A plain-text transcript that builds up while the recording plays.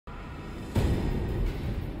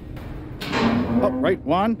Oh, right,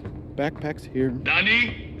 Juan. Backpack's here.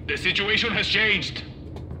 Danny, the situation has changed.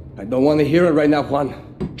 I don't want to hear it right now, Juan.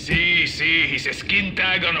 See, he's a skin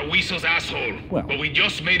tag on a weasel's asshole. Well. But we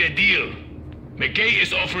just made a deal. McKay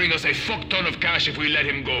is offering us a fuck ton of cash if we let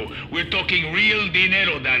him go. We're talking real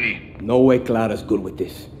dinero, Danny. No way Clara's good with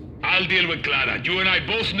this. I'll deal with Clara. You and I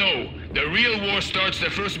both know the real war starts the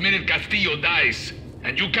first minute Castillo dies.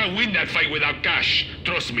 And you can't win that fight without cash.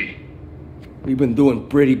 Trust me. We've been doing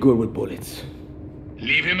pretty good with bullets.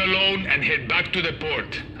 Leave him alone and head back to the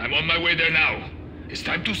port. I'm on my way there now. It's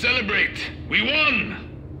time to celebrate. We won!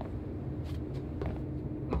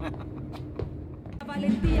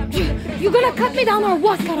 You gonna cut me down or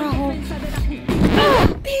what, carajo? Ah,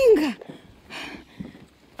 ding!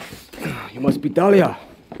 You must be Talia.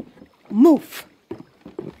 Move.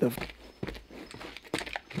 What the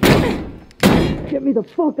Get me the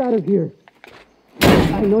fuck out of here.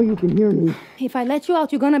 I know you can hear me. If I let you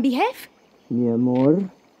out, you gonna behave? Mi amor.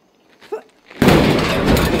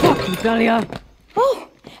 Fuck you, Talia. Oh,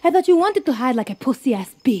 I thought you wanted to hide like a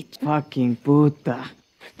pussy-ass bitch. Fucking puta.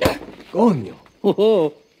 Coño.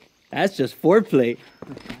 Oh, that's just foreplay.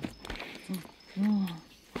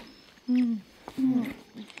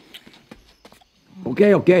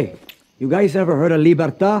 Okay. You guys ever heard of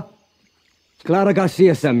Libertad? Clara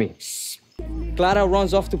Garcia sent me. Clara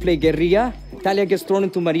runs off to play guerrilla. Talia gets thrown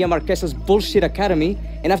into Maria Marquesa's bullshit academy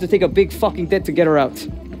and have to take a big fucking debt to get her out.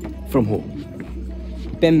 From who?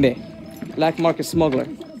 Bembé, black market smuggler.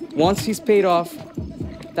 Once he's paid off,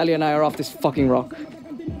 Talia and I are off this fucking rock.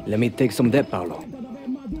 Let me take some debt, Paolo.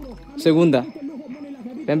 Segunda,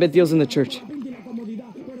 Bembé deals in the church.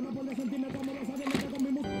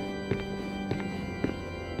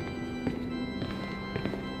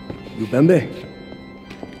 You Bembé?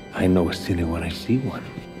 I know a city when I see one.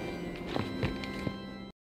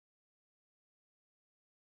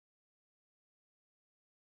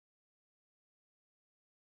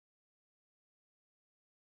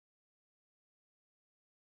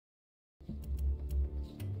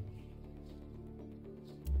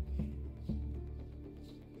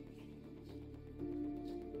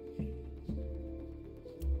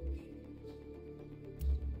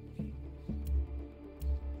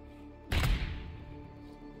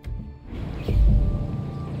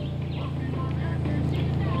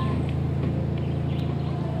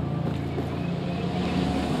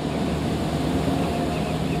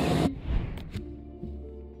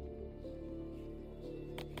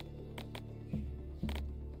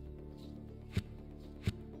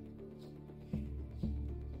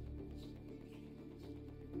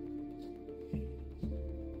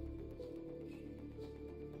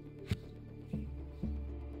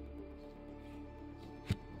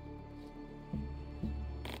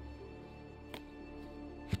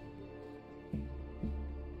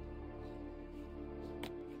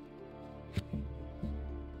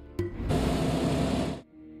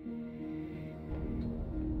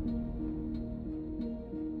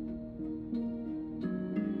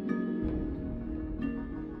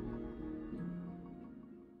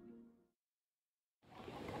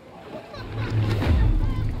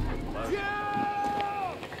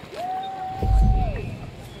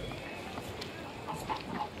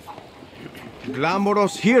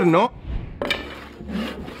 Glamorous here, no?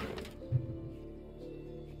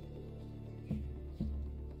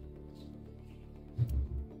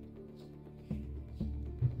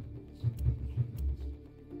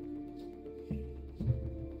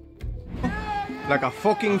 Like a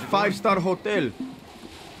fucking five-star hotel.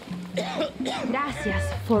 Gracias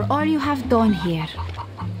for all you have done here.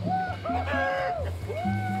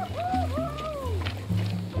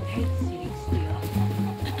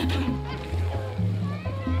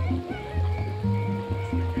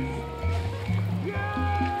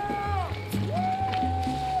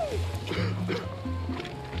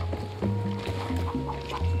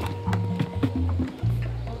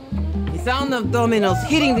 The sound of dominoes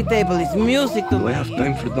hitting the table is music to Do me. I have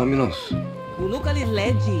time for dominoes? You look a little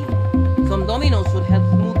edgy. Some dominoes should help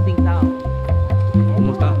smooth things out.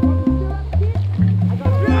 ¿Cómo está? I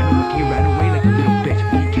know the kid ran away like a little bitch,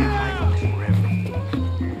 but you can't hide from it forever.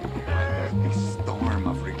 As the storm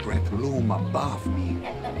of regret loom above me.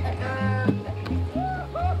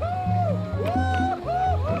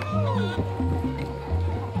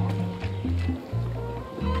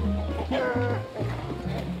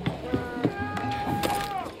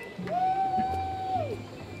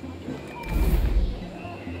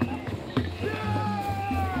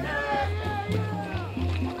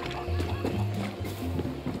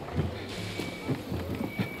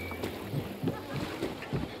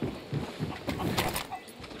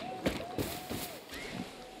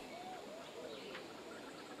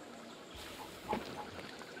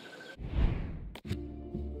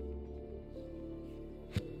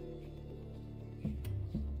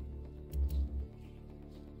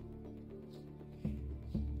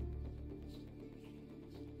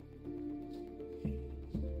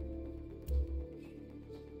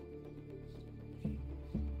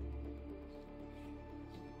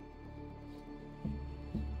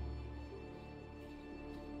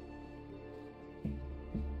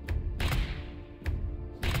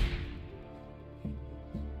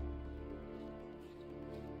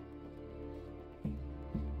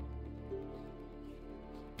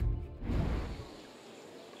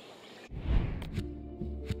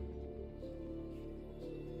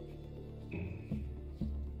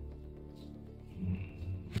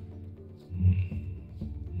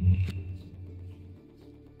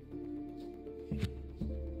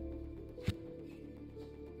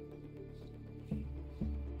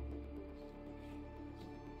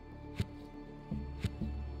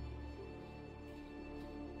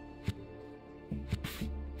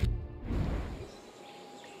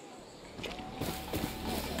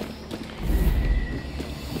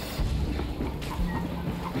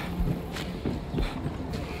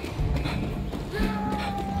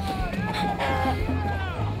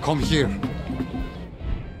 Come here.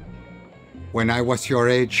 When I was your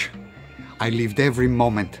age, I lived every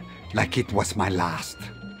moment like it was my last.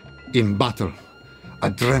 In battle,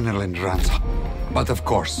 adrenaline runs hot. But of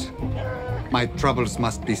course, my troubles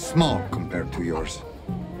must be small compared to yours.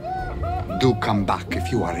 Do come back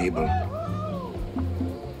if you are able.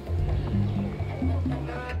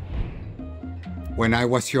 When I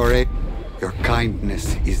was your age, your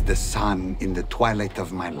kindness is the sun in the twilight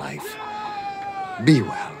of my life. Be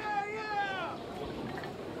well.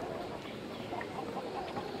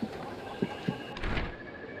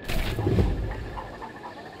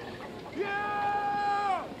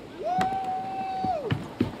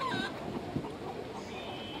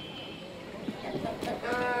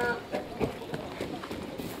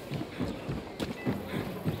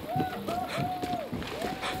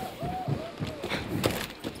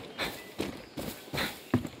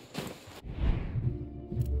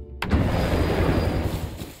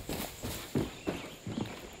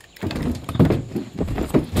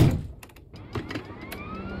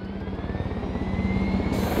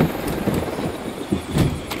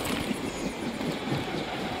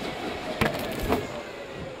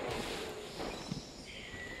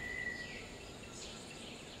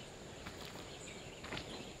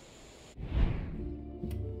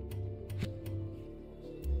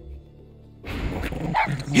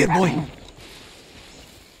 Here, boy.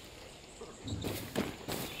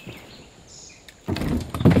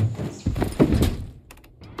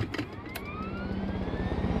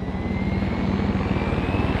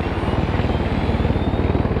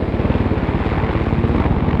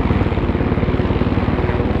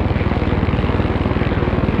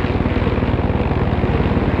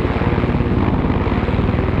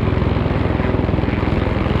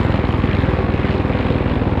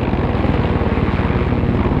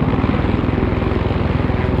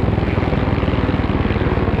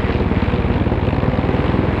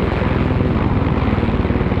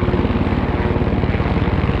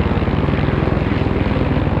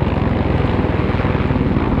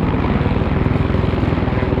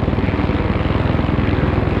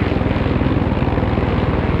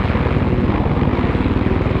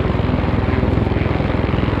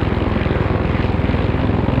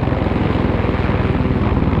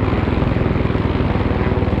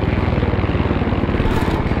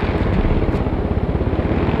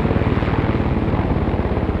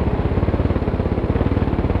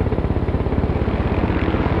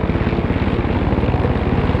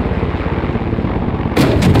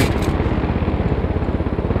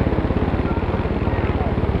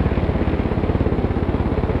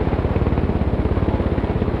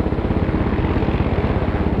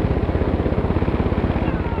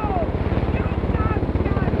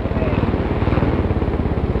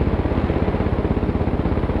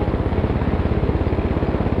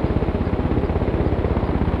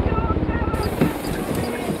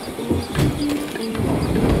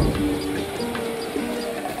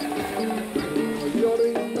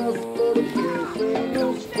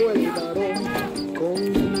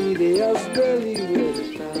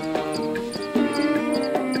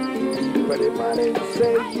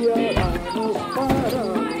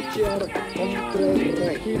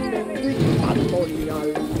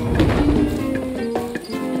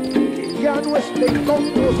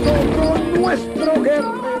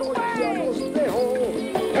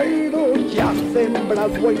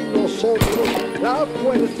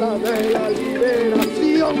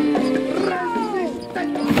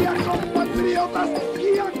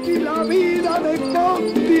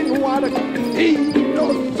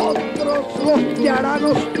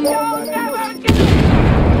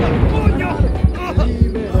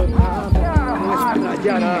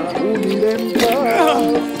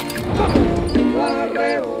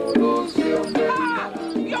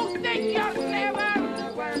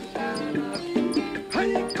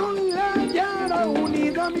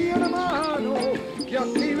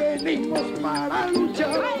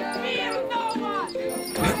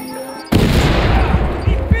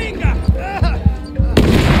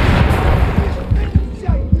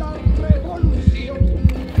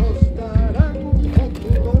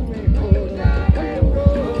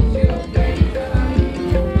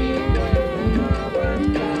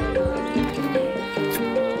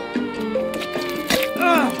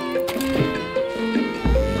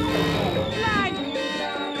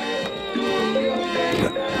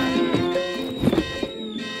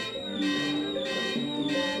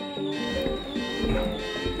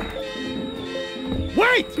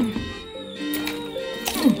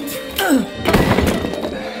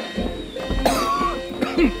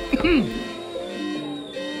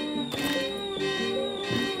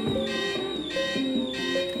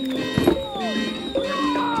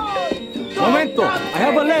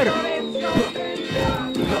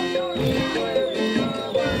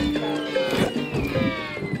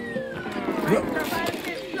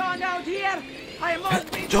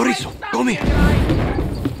 Chorizo, come here.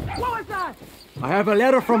 What was that? I have a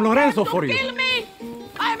letter from Lorenzo for you. Kill me!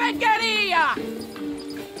 I'm a guerrilla!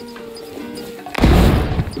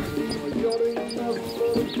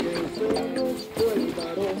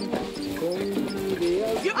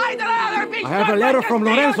 I have a letter from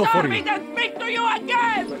Lorenzo for you. To speak to you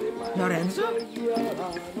again! Lorenzo?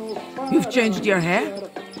 You've changed your hair?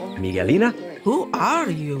 Meguelina? Who are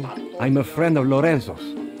you? I'm a friend of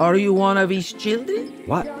Lorenzo's. Are you one of his children?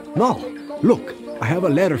 What? No. Look, I have a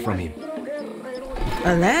letter from him.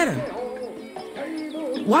 A letter?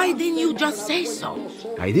 Why didn't you just say so?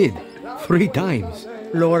 I did. 3 times.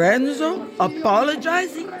 Lorenzo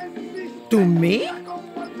apologizing? To me?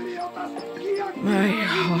 My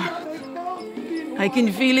heart. I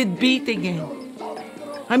can feel it beat again.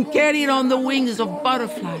 I'm carried on the wings of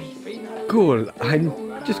butterflies. Cool. I'm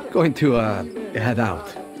just going to, head out.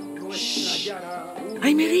 Shh.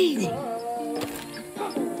 I'm reading.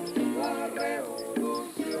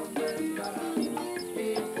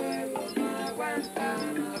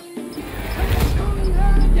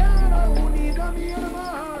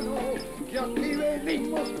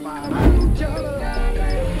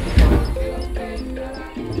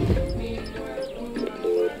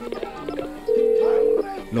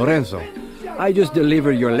 Lorenzo, I just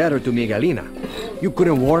delivered your letter to Meguelina. You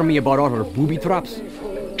couldn't warn me about all her booby traps?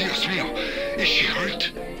 Dios mío, is she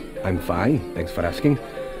hurt? I'm fine, thanks for asking.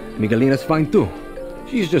 Meguelina's fine too.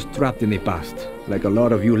 She's just trapped in the past, like a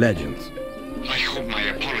lot of you legends. I hope my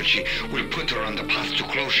apology will put her on the path to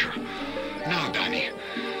closure. Now, Danny,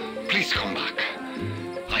 please come back.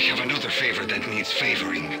 I have another favor that needs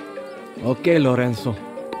favoring. Okay, Lorenzo.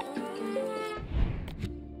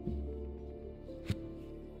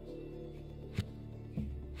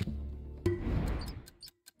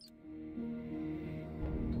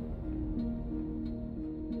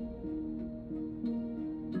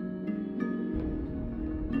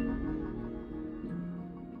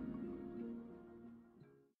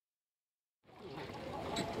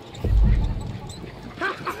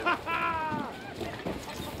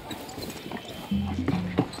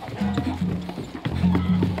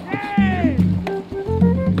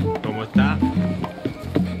 ¿Cómo está?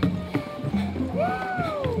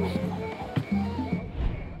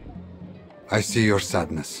 I see your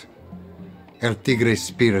sadness. El Tigre's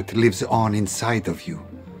spirit lives on inside of you.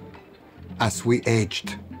 As we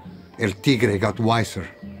aged, El Tigre got wiser.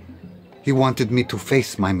 He wanted me to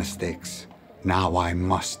face my mistakes. Now I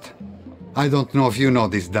must. I don't know if you know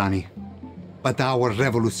this, Danny, but our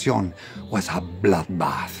revolution was a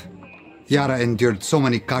bloodbath. Yara endured so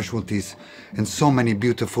many casualties, and so many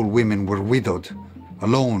beautiful women were widowed,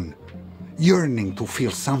 alone, yearning to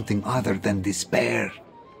feel something other than despair.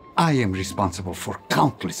 I am responsible for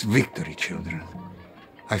countless victory children.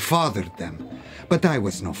 I fathered them, but I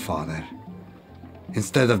was no father.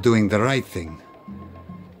 Instead of doing the right thing,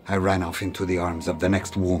 I ran off into the arms of the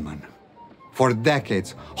next woman. For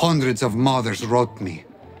decades, hundreds of mothers wrote me.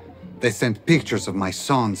 They sent pictures of my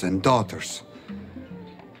sons and daughters.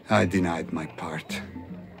 I denied my part.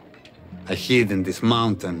 I hid in this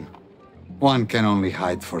mountain. One can only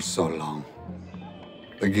hide for so long.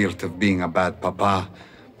 The guilt of being a bad papa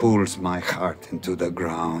pulls my heart into the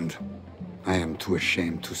ground. I am too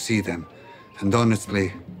ashamed to see them, and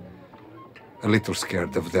honestly, a little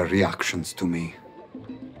scared of their reactions to me.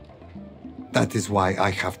 That is why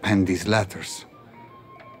I have penned these letters.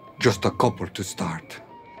 Just a couple to start.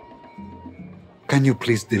 Can you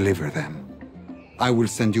please deliver them? I will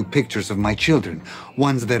send you pictures of my children,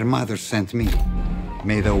 ones their mothers sent me.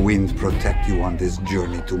 May the wind protect you on this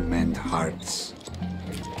journey to mend hearts.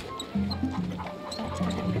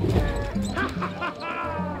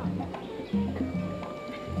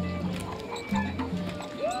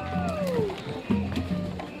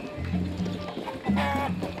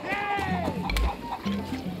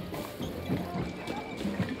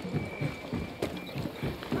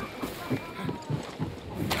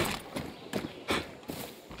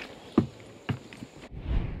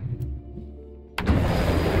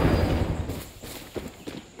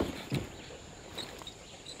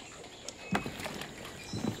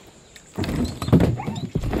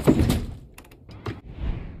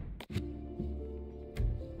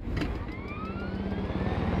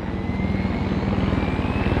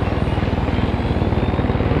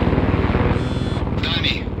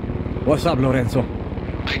 What's up, Lorenzo?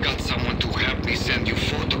 I got someone to help me send you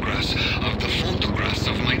photographs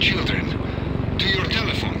of my children to your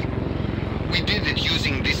telephone. We did it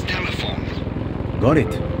using this telephone. Got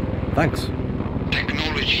it. Thanks.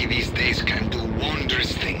 Technology these days can do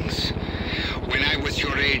wondrous things. When I was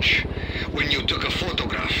your age, when you took a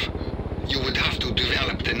photograph, you would have to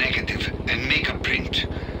develop the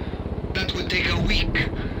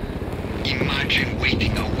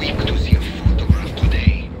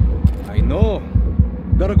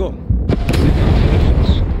gotta go.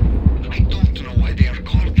 I don't know why they are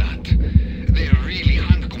called that. They are really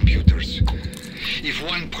hand computers. If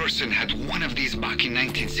one person had one of these back in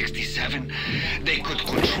 1967, they could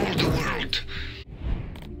control the world.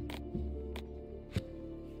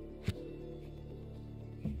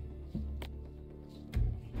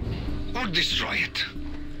 Or destroy it.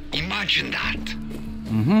 Imagine that.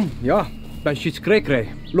 Yeah, that shit's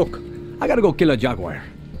cray-cray. Look, I gotta go kill a jaguar.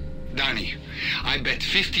 Danny, I bet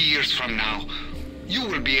 50 years from now, you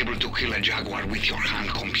will be able to kill a jaguar with your hand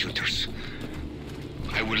computers.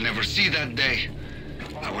 I will never see that day.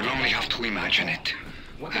 I will only have to imagine it.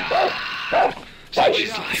 Such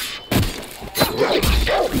is life. Good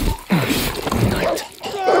night.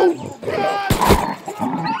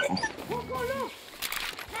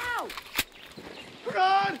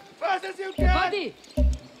 Run! Fast as you can! Buddy!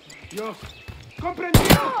 Dios!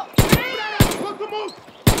 Comprendido! Don't move!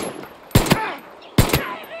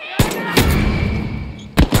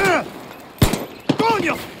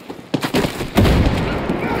 ¡Coño!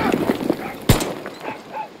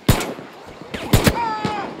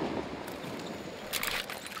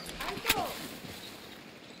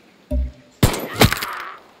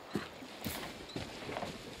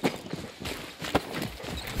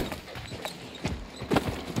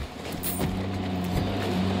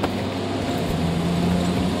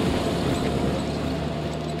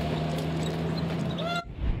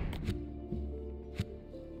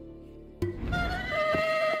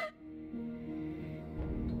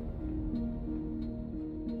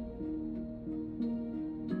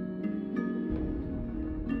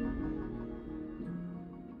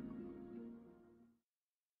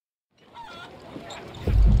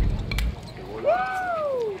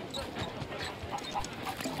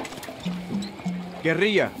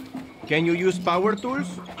 Guerrilla, can you use power tools?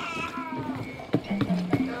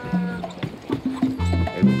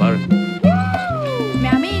 Hey, compadre. Mi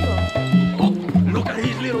amigo. Oh, look at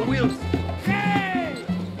his little wheels.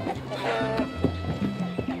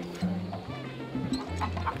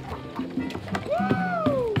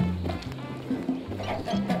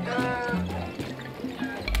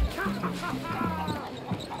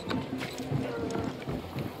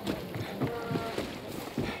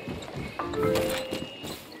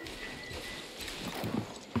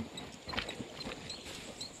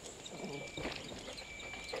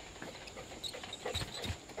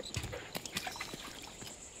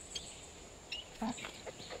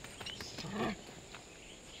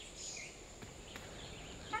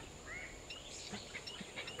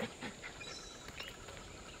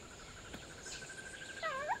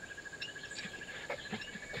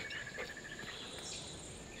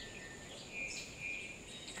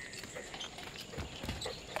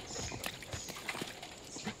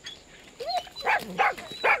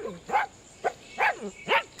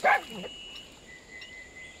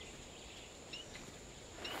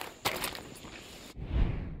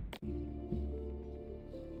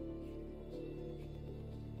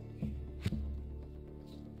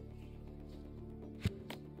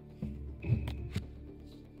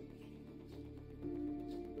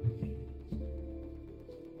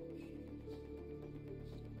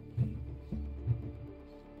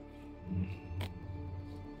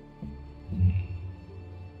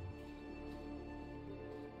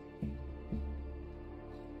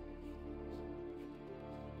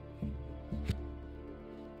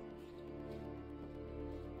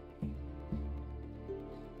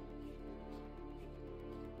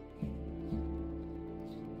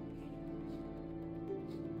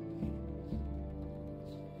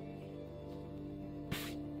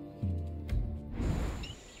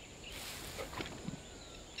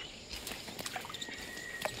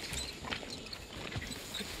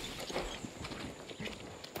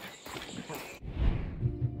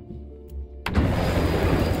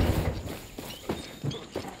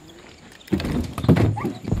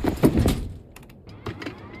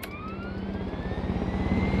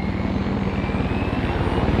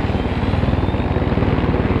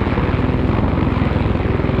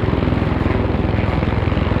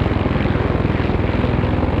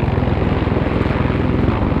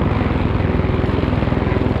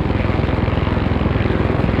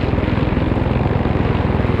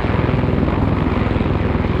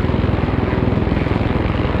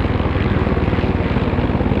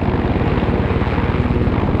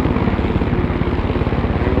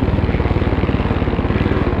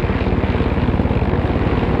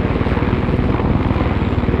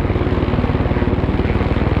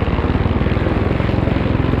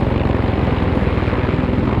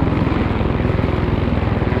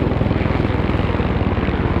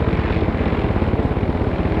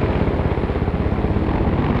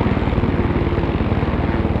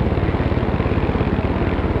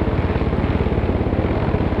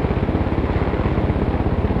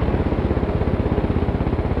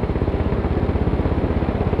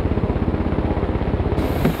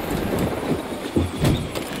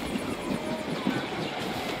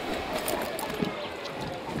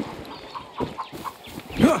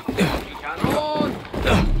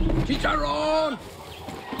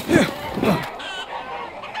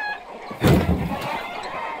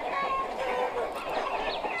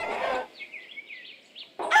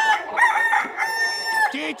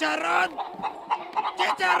 Chicharon!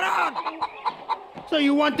 Chicharon! So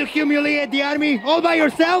you want to humiliate the army all by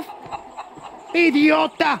yourself?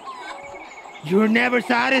 Idiota! You're never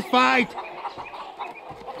satisfied!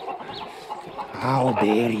 How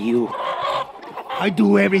dare you? I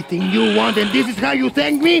do everything you want and this is how you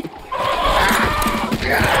thank me?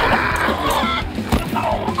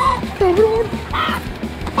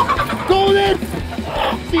 Go then!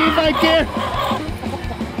 See if I care!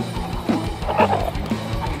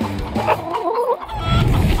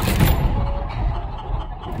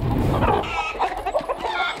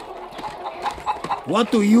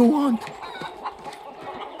 What do you want?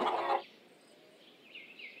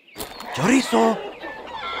 Chorizo!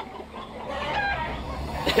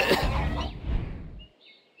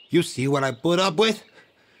 You see what I put up with?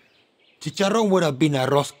 Chicharon would have been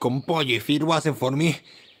arroz con pollo if it wasn't for me.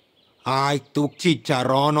 I took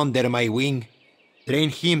Chicharon under my wing,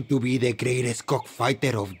 trained him to be the greatest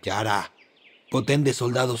cockfighter of Yara. But then the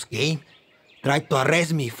soldados came, tried to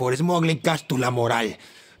arrest me for smuggling cash to La Moral.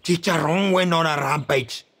 Chicharon went on a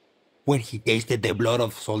rampage. When he tasted the blood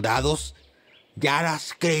of soldados,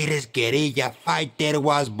 Yara's greatest guerrilla fighter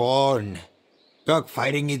was born.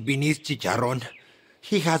 Cockfighting is beneath Chicharon.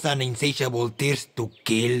 He has an insatiable thirst to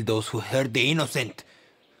kill those who hurt the innocent.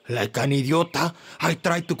 Like an idiota, I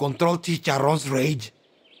tried to control Chicharon's rage.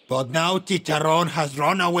 But now Chicharon has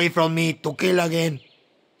run away from me to kill again.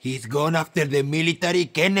 He's gone after the military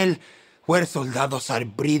kennel, where soldados are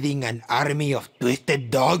breeding an army of twisted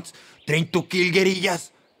dogs trained to kill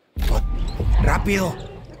guerrillas. But, rápido,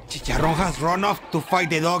 Chicharon has run off to fight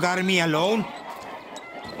the dog army alone.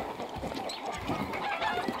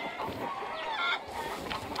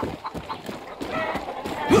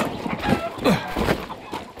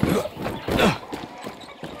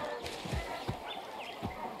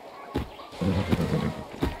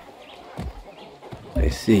 I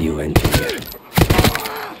see you, engineer.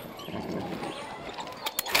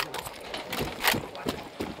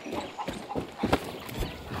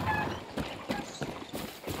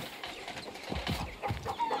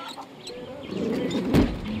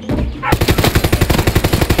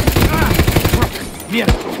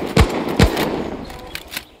 Mierda.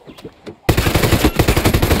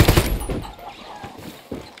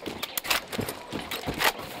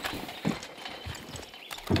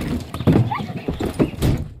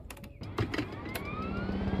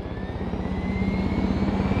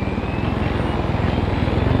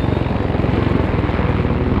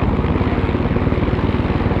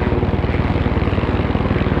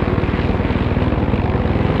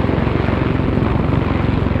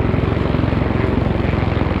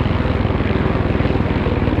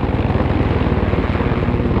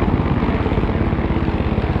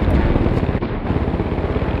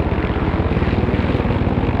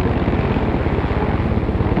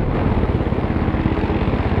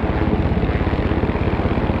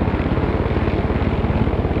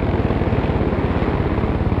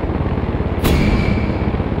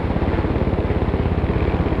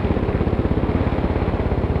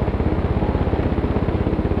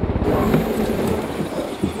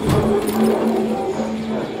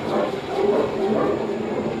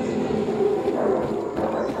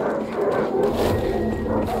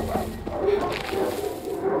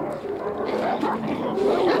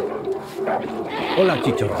 Hola,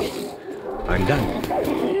 Chicharon. I'm Dan.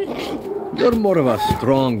 You're more of a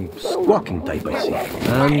strong, squawking type, I see.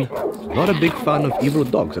 And not a big fan of evil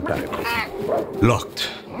dogs, apparently.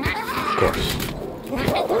 Locked. Of course.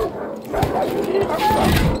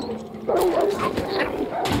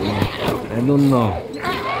 I don't know.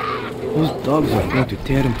 Those dogs are going to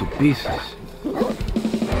tear him to pieces.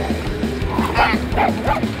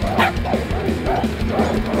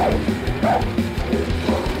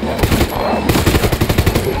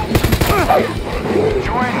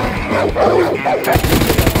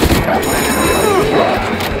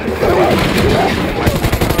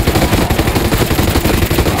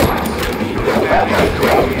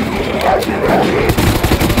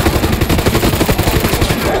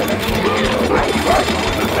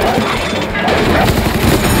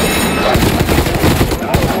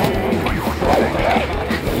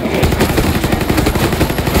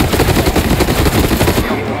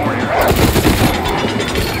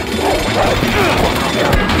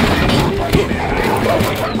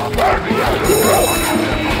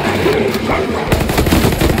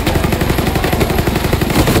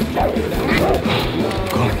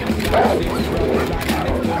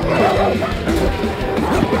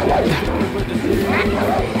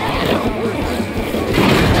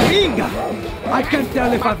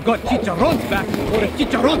 tell if I've got Chicharon's back or if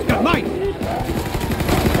Chicharon's got mine.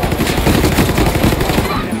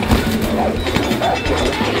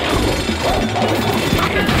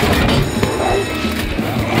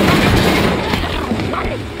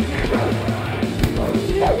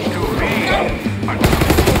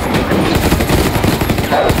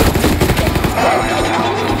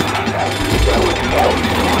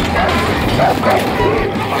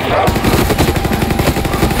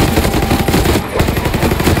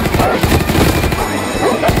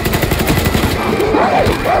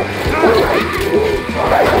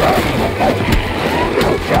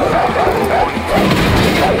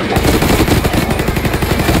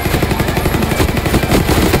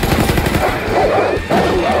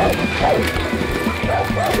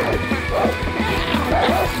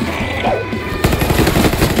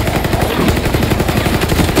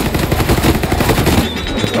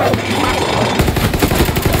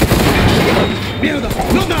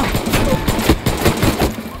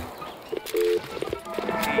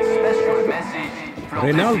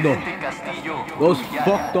 Reinaldo, those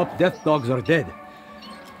fucked up death dogs are dead.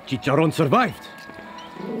 Chicharon survived.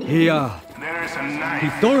 He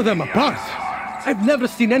tore them apart. I've never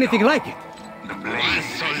seen anything like it. One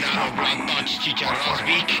soldado blood touched Chicharon's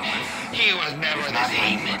beak. He was never the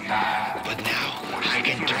same. But now, I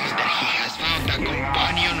can trust that he has found a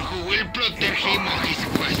companion who will protect him on his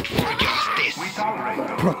quest for justice.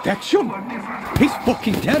 Protection? He's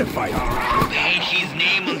fucking terrified. Paint his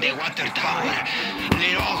name on the water tower.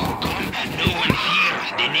 Let all who come know and hear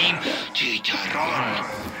the name Chicharon.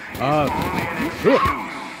 Sure.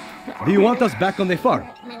 Do you want us back on the farm?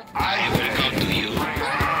 I will come to you.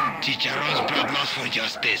 Chicharon's bloodlust for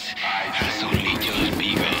justice has only just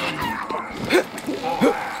begun.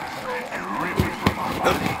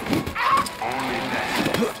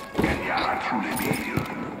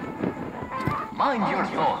 Mind your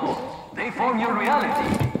thoughts. They form your reality.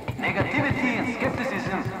 Negativity and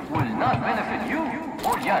skepticism will not benefit you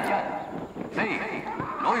or Yara. Faith,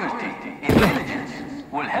 loyalty, intelligence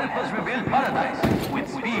will help us rebuild paradise with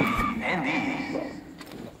speed and ease.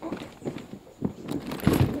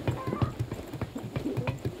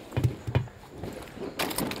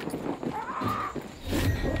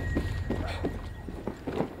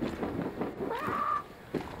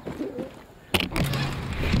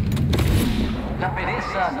 La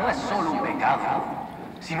pereza no es solo un pecado,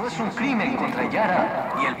 sino es un crimen contra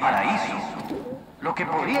Yara y el paraíso. Lo que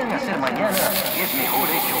podrían hacer mañana es mejor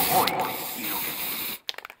hecho hoy.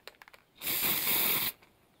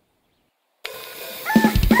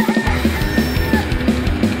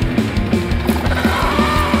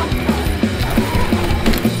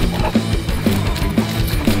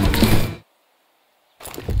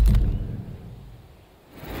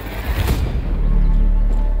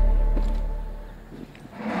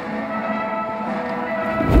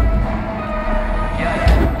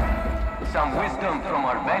 Some wisdom from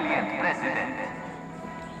our valiant president.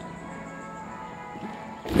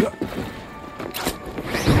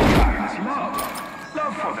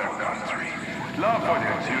 Love for their country, love for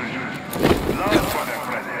their children, love for their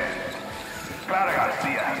president. Clara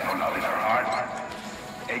Garcia has no love in her heart.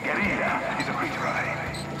 A guerrilla is a creature of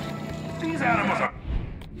hate. These animals are...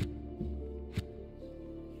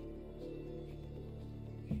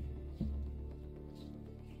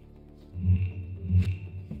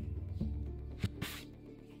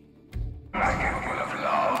 capable of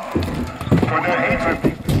love. For their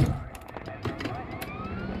hatred...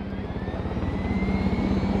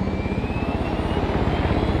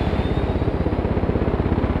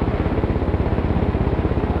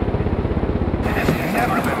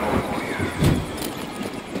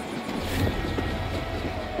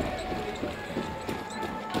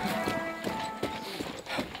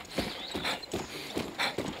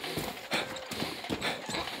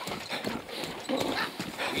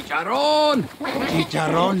 Chicharon!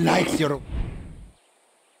 Chicharon likes your...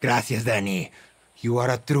 Gracias, Danny. You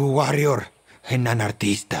are a true warrior and an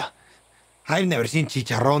artista. I've never seen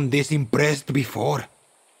Chicharon this impressed before.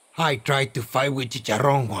 I tried to fight with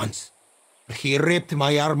Chicharon once. He ripped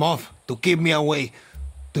my arm off to keep me away,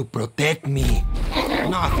 to protect me.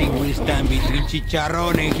 Nothing will stand between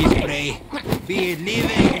Chicharon and his prey. Be it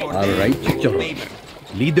living or dead. All right, Chicharon.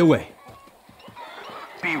 Lead the way.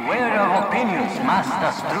 Beware of opinions masked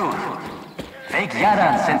as truth. Fake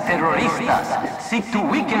Yarans and terroristas seek to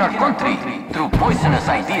weaken our country through poisonous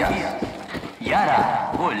ideas.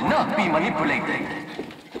 Yara will not be manipulated.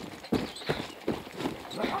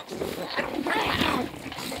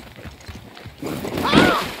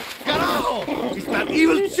 Ah! Carajo! It's that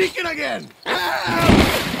evil chicken again!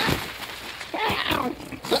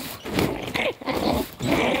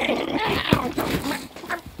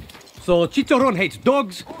 So Chicharon hates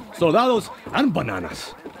dogs, soldados, and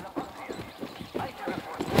bananas.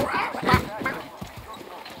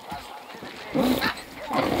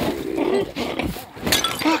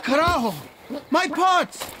 Ah, carajo! My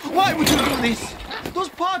pots! Why would you do this? Those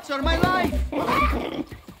pots are my life!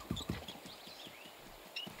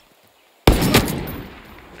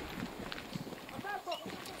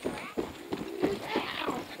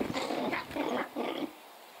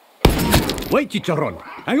 Wait, Chicharon.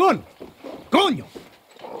 Hang on. Coño.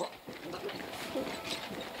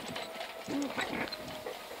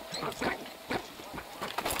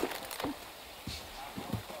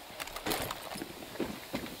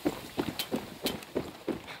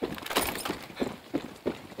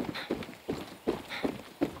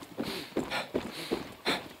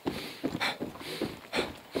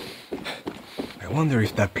 I wonder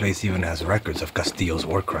if that place even has records of Castillo's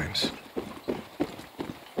war crimes.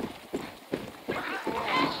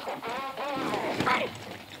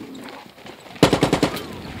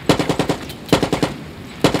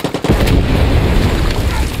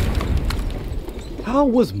 How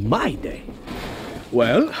was my day?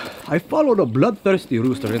 Well, I followed a bloodthirsty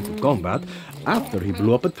rooster into combat after he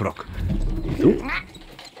blew up a truck. You?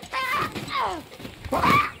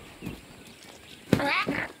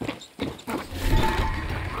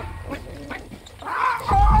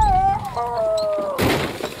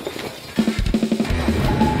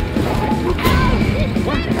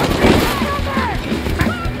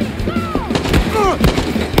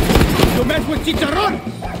 You mess with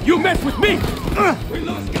Chicharon! You mess with me! We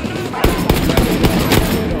lost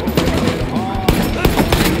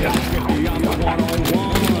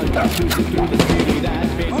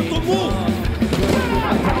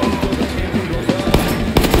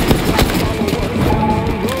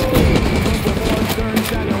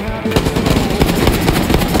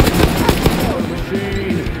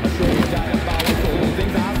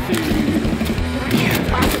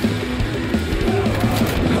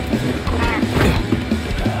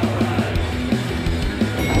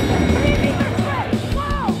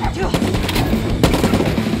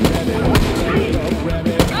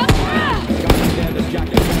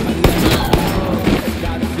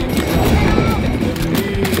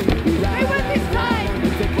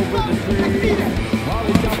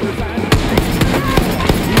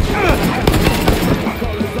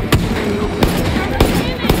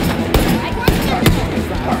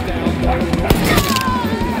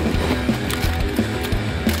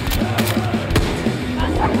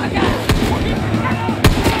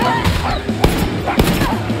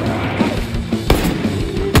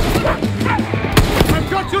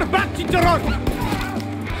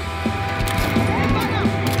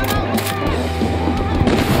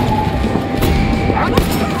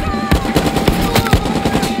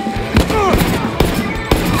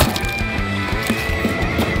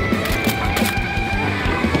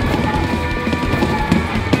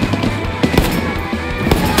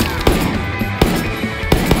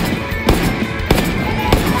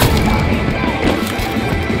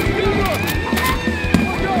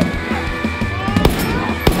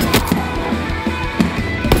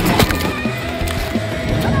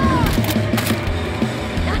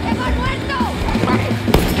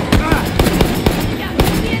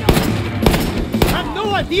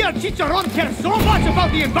Chicharon cares so much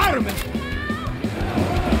about the environment!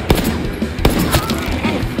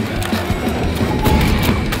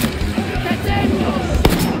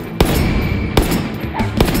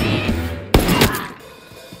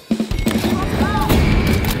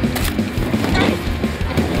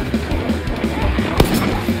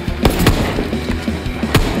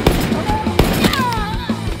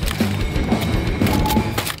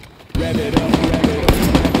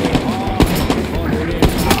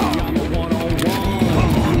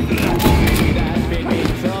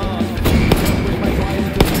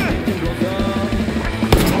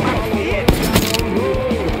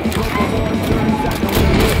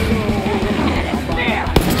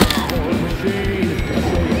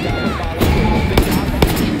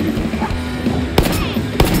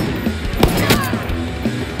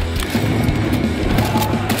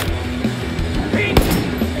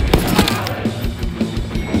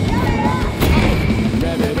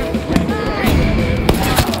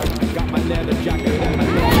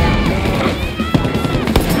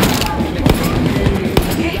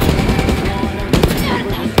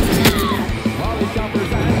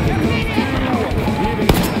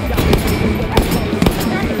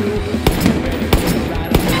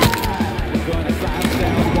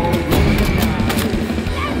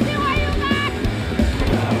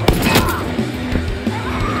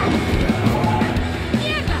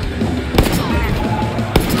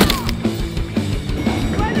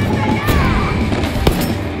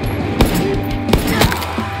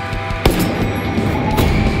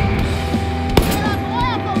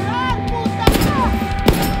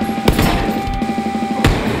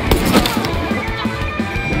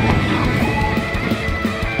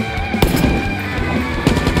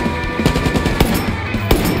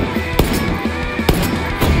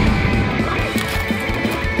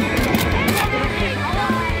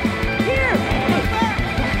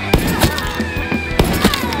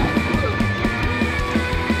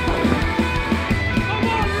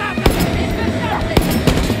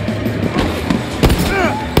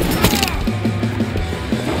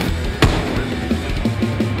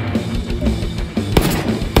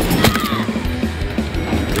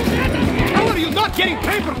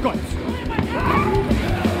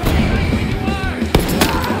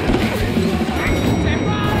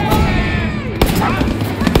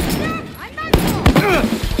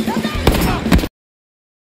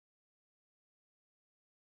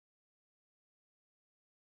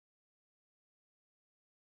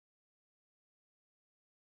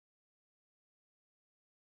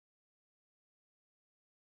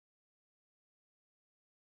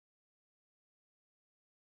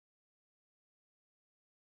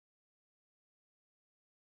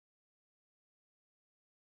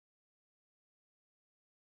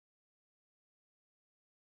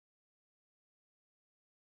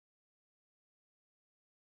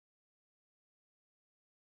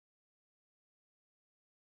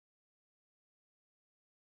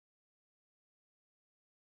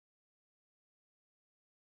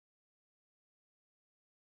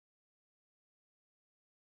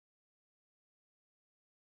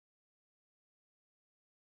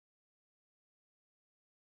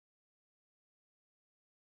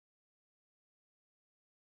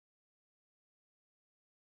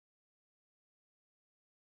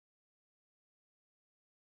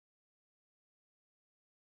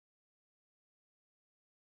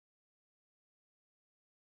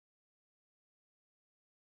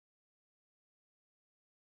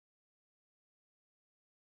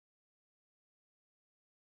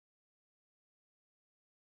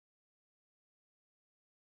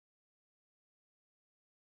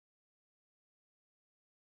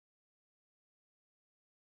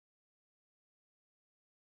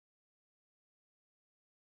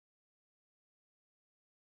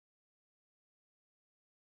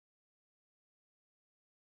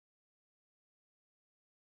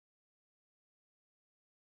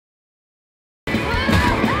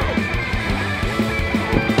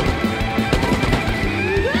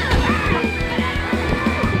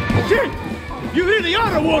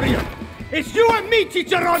 warrior! It's you and me,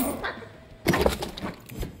 Chicharon!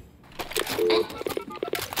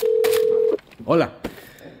 Hola.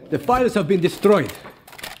 The files have been destroyed.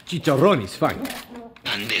 Chicharon is fine.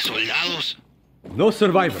 And the soldados? No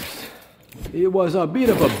survivors. It was a bit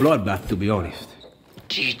of a bloodbath, to be honest.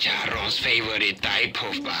 Chicharon's favorite type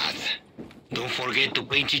of bath. Don't forget to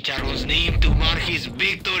paint Chicharon's name to mark his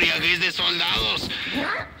victory against the soldados.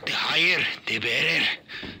 The higher, the better.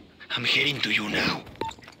 I'm heading to you now.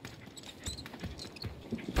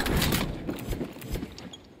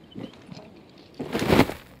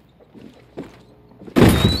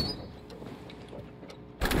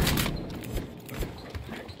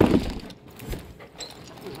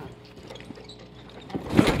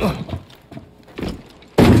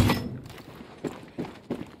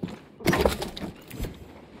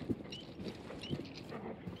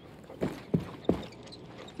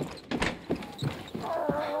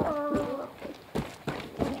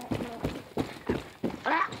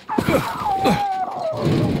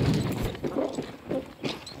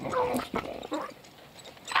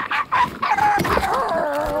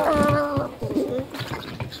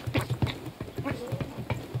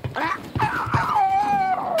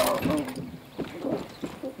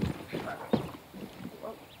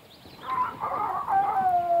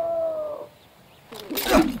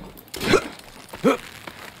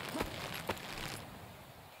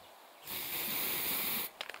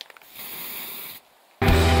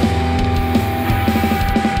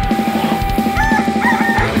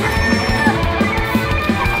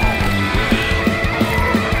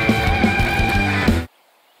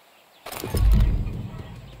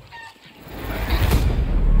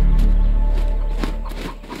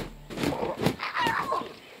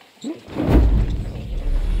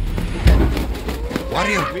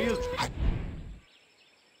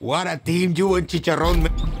 What a team you and Chicharon.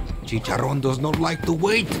 Chicharon does not like to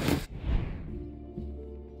wait.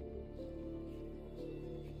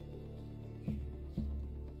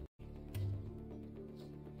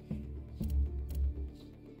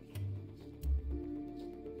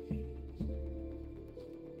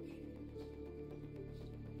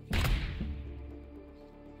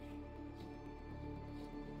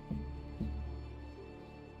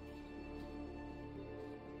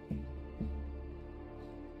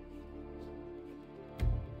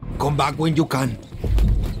 Come back when you can.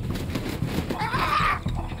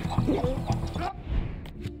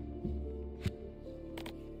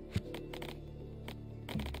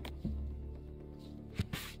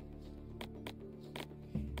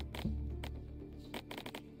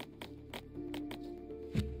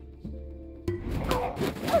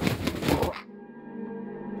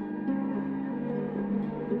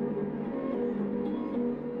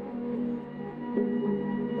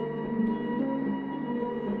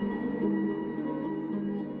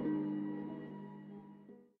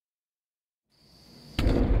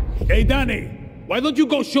 Hey, Danny, why don't you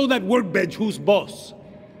go show that workbench who's boss?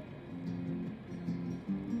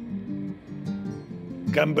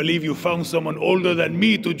 Can't believe you found someone older than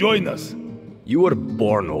me to join us. You were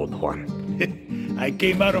born old, Juan. I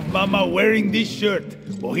came out of Mama wearing this shirt.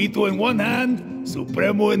 Mojito in one hand,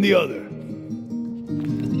 Supremo in the other.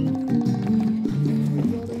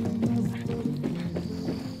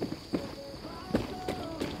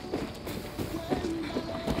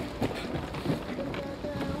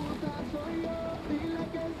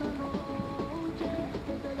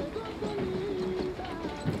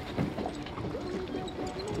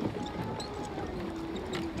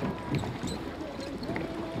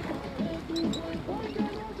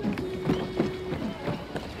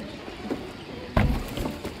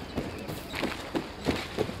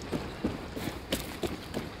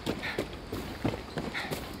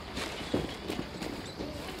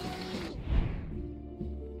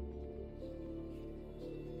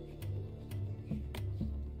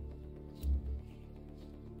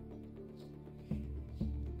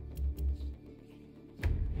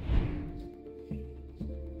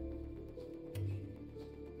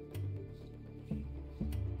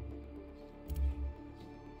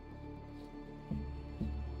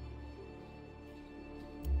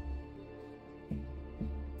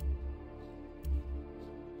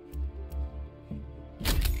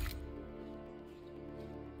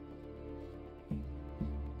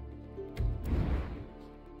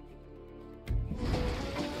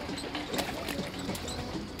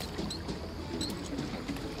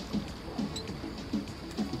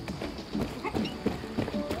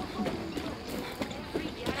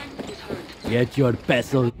 Get your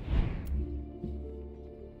peso.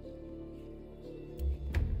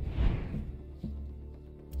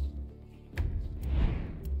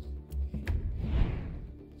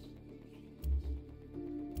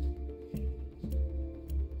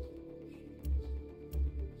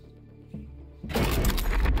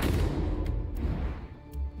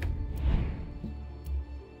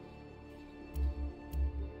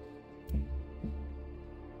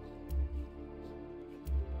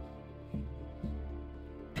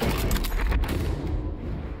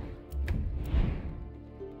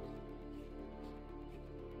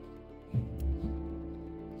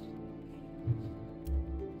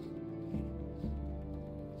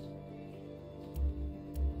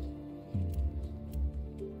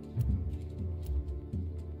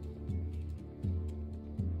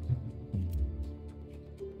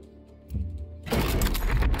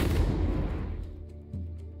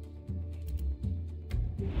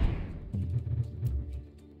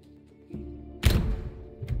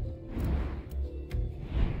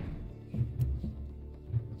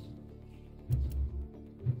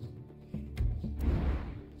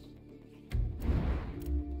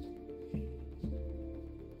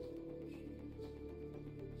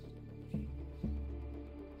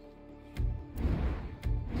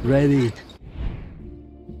 Ready.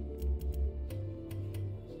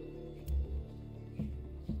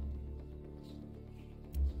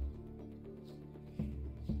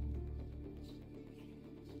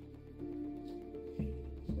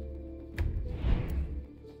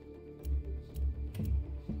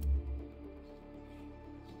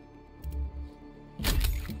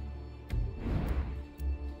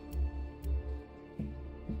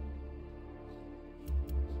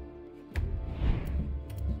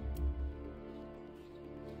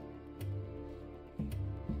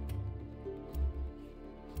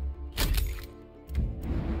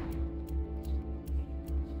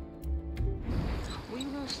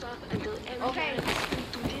 Stop until everyone is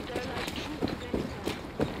together like true together.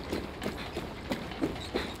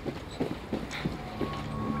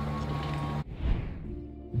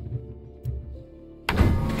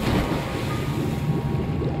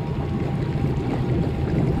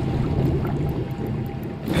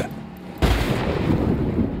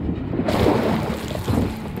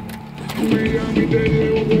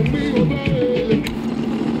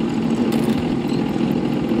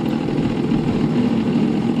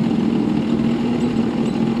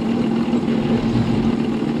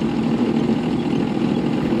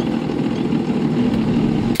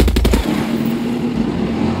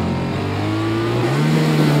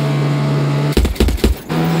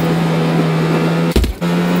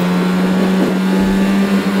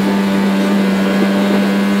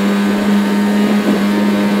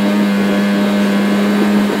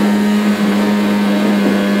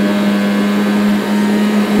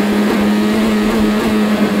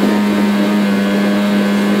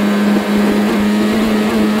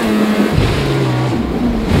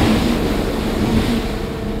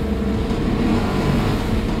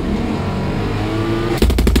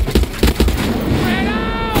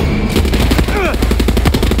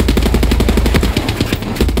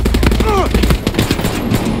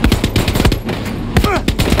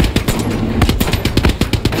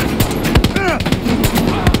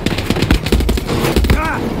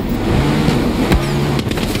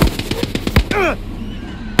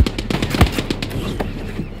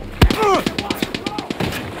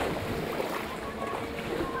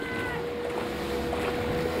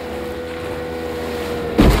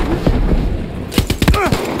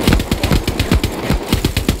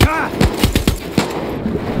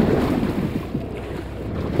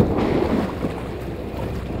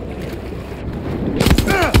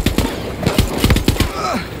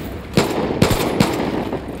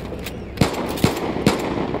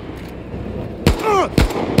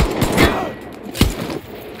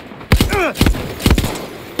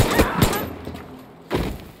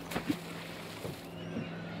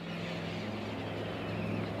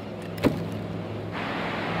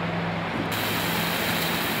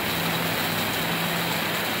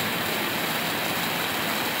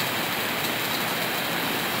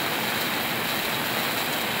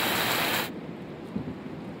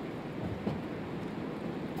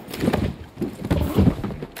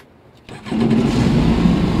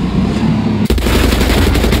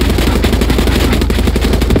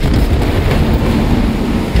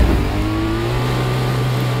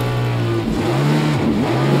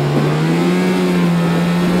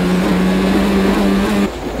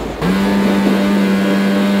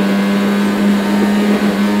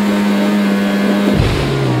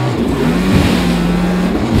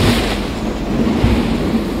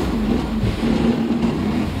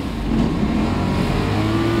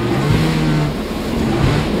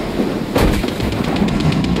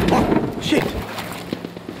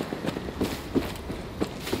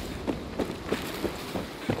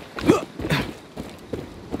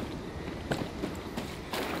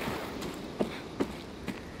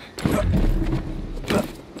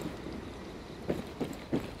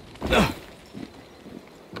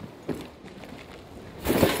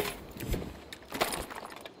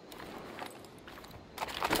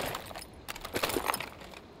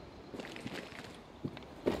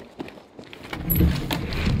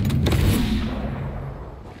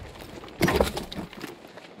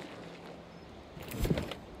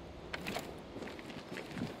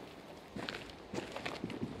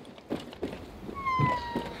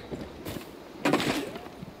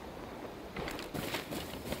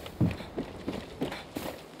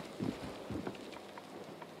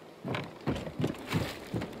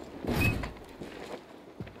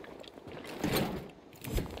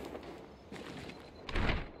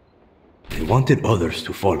 Wanted others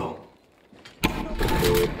to follow.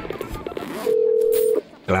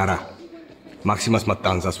 Clara, Máximas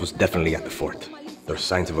Matanzas was definitely at the fort. There's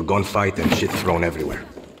signs of a gunfight and shit thrown everywhere.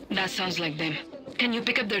 That sounds like them. Can you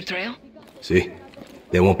pick up their trail? See?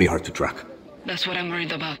 They won't be hard to track. That's what I'm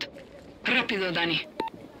worried about. Rápido, Danny.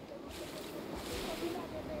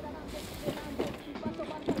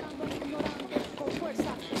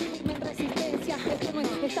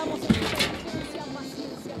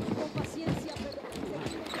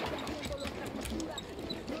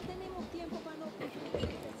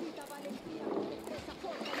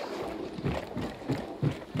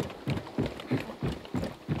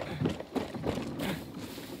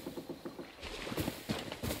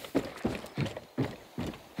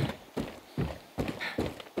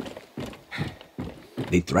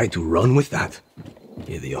 They tried to run with that.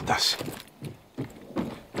 Idiotas.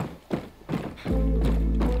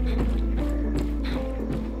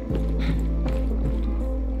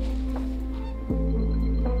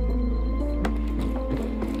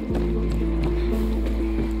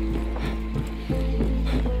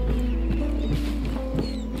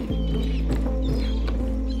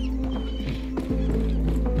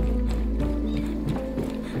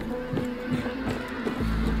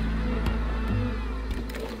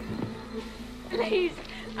 Please,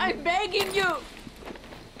 I'm begging you.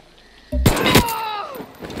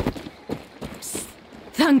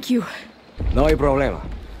 Thank you. No hay problema.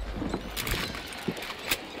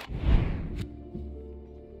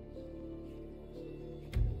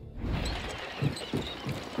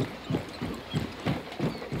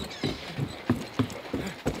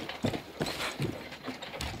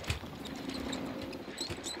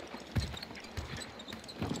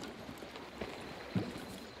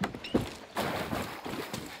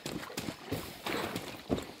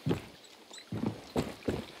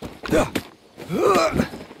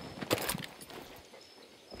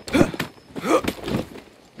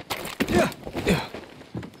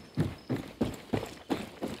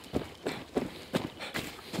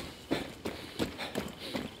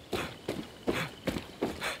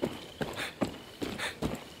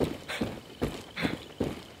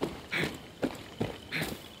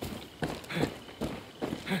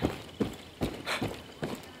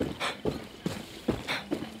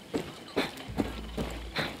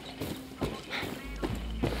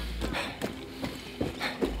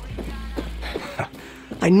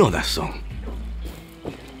 I know that song.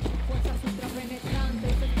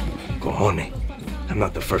 Cojones. I'm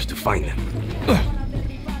not the first to find them.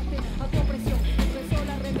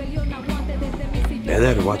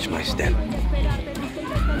 Better watch my step.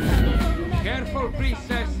 Careful,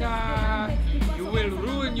 princess. You will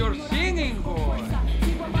ruin your singing, boy.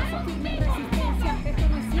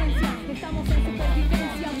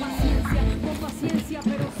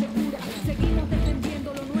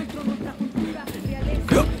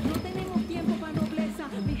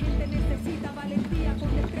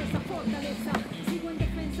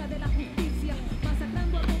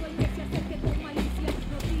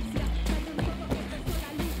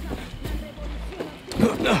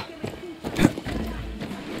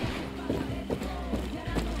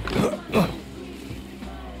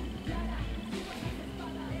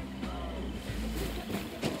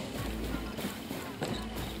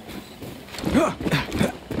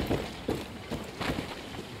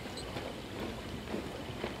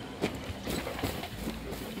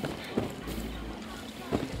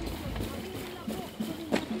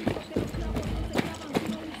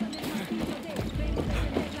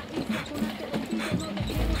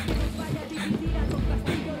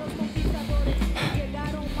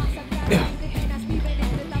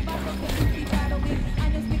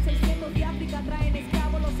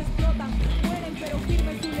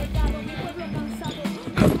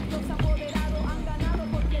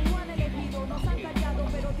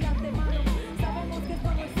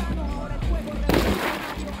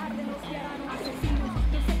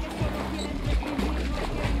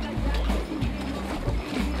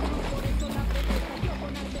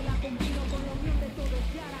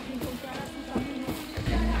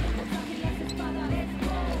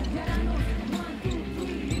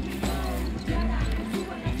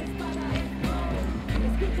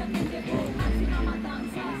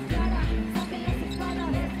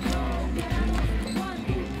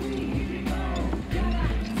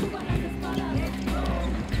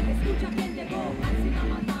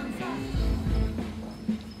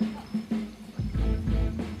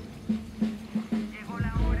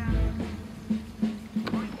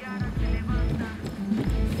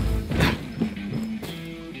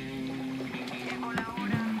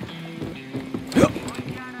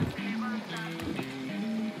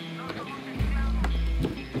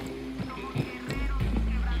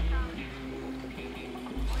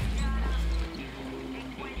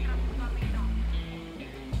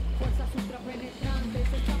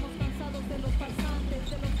 Penetrantes, estamos cansados de los farsantes,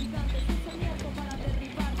 de los gigantes, un sonido para derribar.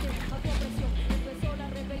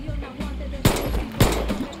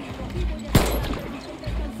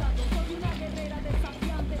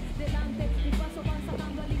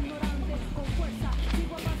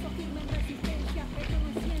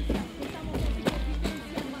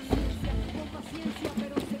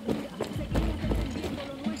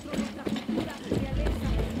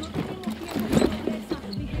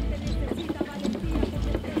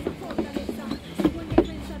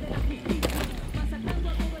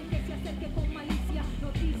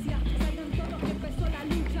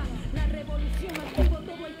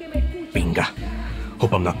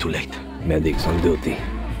 not too late. Medics on duty.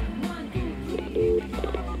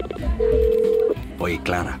 Oye,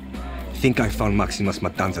 Clara. Think I found Máximas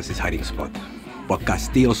Matanzas' hiding spot. But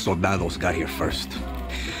Castillo's soldados got here first.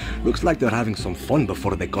 Looks like they're having some fun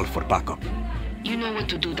before they call for backup. You know what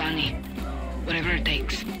to do, Danny. Whatever it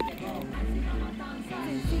takes.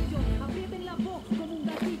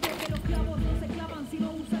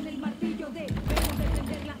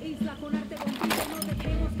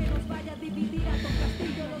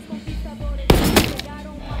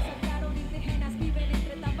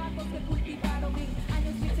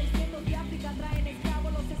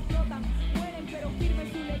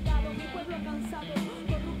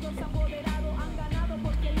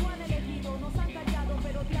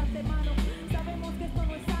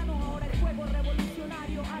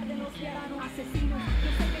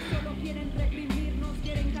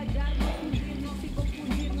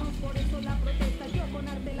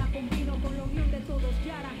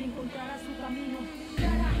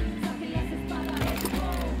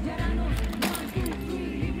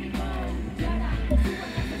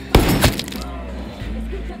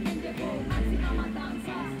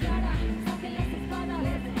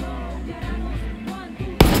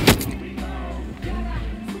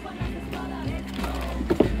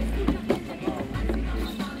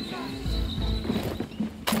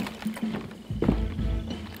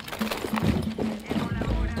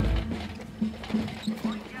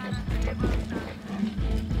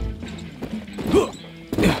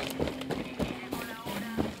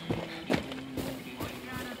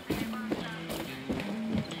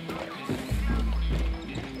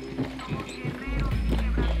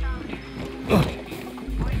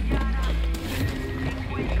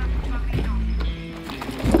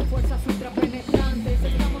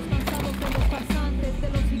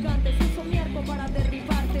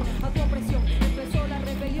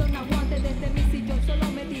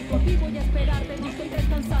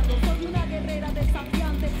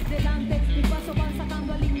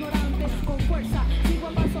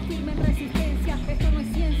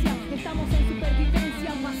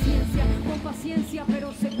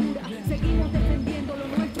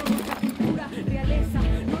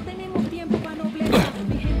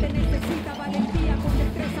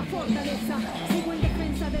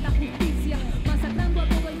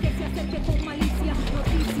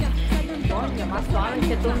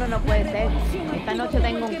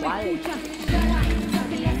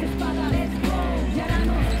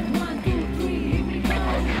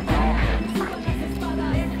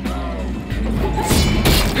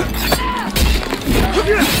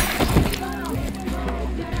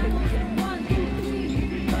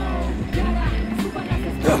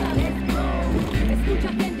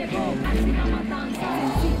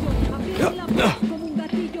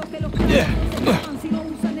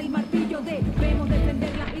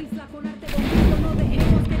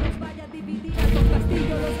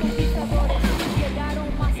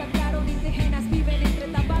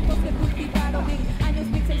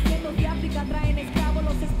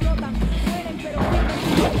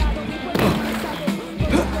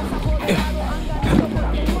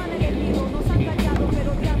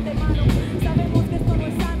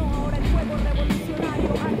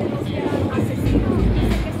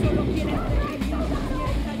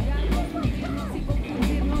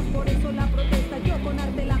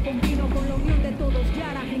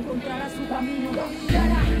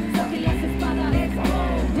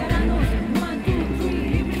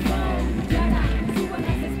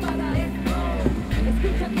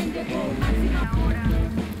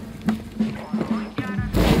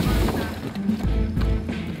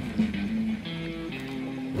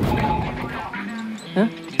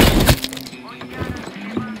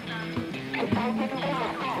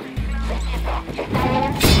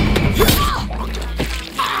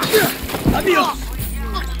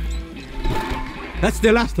 That's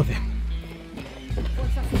the last of them.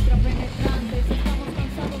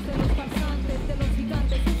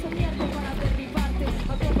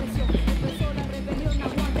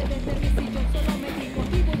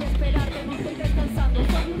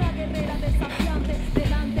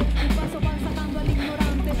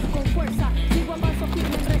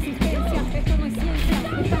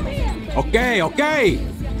 Okay,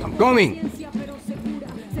 I'm coming.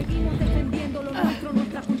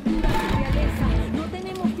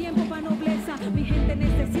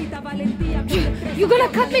 You gonna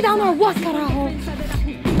cut me down or what, carajo?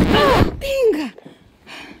 Ding!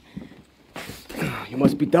 You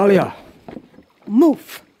must be Talia.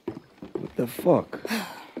 Move. What the fuck?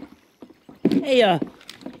 Hey,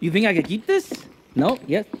 you think I could keep this? No?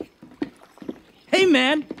 Yes? Hey,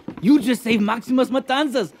 man! You just saved Máximas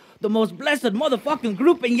Matanzas! the most blessed motherfucking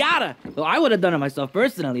group in Yara. So I would have done it myself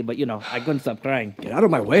personally, but you know, I couldn't stop crying. Get out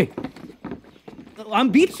of my way.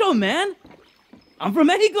 I'm Bicho, man. I'm from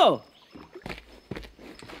Mexico.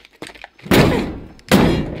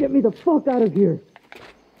 Get me the fuck out of here.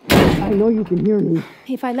 I know you can hear me.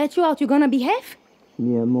 If I let you out, you're gonna behave?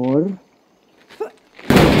 Mi amor.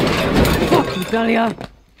 Fuck you, Talia.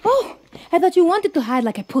 Oh, I thought you wanted to hide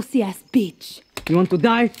like a pussy-ass bitch. You want to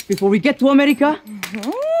die before we get to America?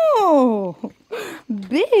 Oh,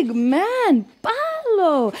 big man,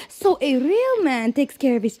 Paolo. So a real man takes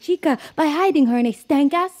care of his chica by hiding her in a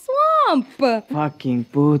stank-ass swamp. Fucking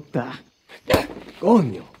puta.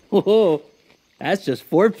 Coño. Oh, that's just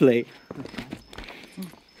foreplay.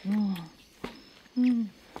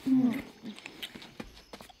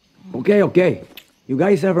 Okay. You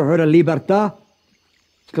guys ever heard of Libertad?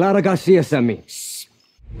 Clara Garcia sent me.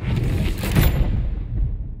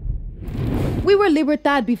 We were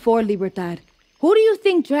Libertad before Libertad. Who do you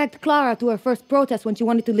think dragged Clara to her first protest when she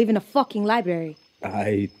wanted to live in a fucking library?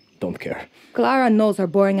 I don't care. Clara knows her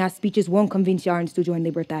boring-ass speeches won't convince Yarns to join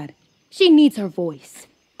Libertad. She needs her voice.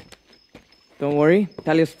 Don't worry,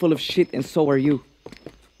 Talia's full of shit and so are you.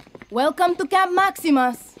 Welcome to Camp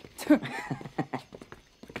Maximas.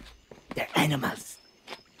 They're animals.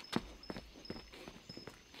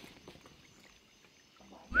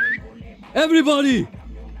 Everybody!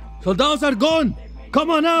 Soldados are gone!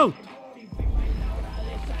 Come on out!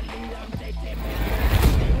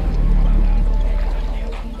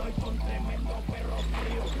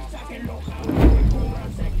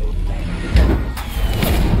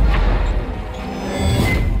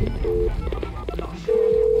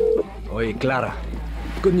 Oye, Clara.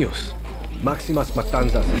 Good news. Máximas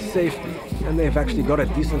Matanzas is safe, and they've actually got a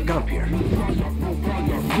decent camp here.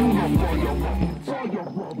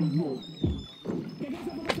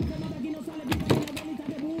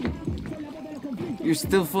 You're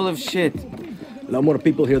still full of shit. A lot more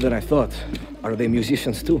people here than I thought. Are they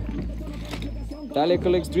musicians too? Talia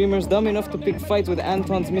collects dreamers dumb enough to pick fights with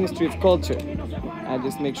Anton's Ministry of Culture. I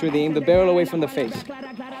just make sure they aim the barrel away from the face.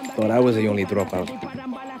 Thought I was the only dropout.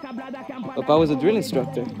 Papa was a drill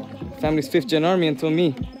instructor. Family's 5th Gen Army until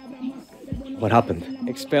me. What happened?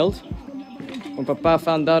 Expelled. When Papa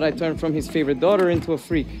found out I turned from his favorite daughter into a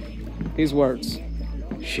freak. His words.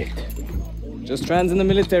 Shit. Just trans in the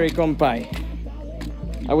military, compai.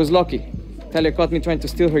 I was lucky. Talia caught me trying to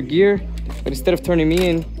steal her gear, but instead of turning me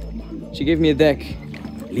in, she gave me a deck.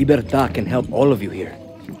 Libertad can help all of you here.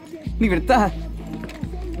 Libertad?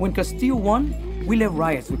 When Castillo won, we led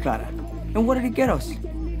riots with Clara. And what did it get us?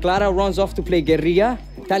 Clara runs off to play guerrilla,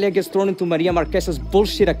 Talia gets thrown into Maria Marquesa's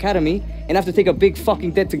bullshit academy, and have to take a big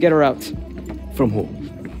fucking debt to get her out. From who?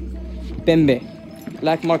 Bembé,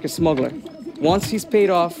 black market smuggler. Once he's paid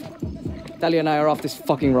off, Talia and I are off this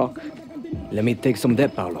fucking rock. Let me take some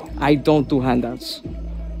debt, Paolo. I don't do handouts.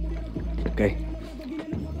 Okay.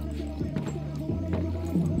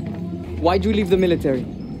 Why'd you leave the military?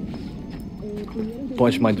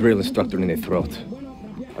 Punched my drill instructor in the throat.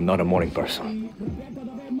 I'm not a morning person.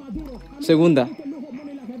 Segunda.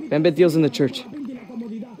 Bembé deals in the church.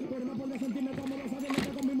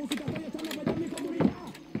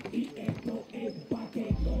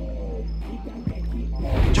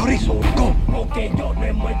 Chorizo, go!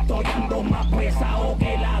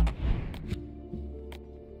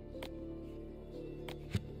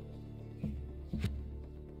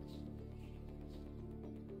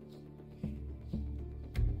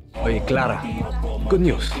 Oye, Clara. Good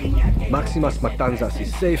news. Máximas Matanzas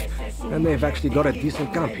is safe, and they've actually got a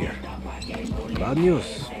decent camp here. Bad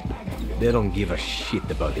news. They don't give a shit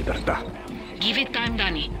about Libertad. Give it time,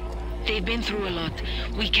 Danny. They've been through a lot.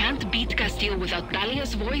 We can't beat Castillo without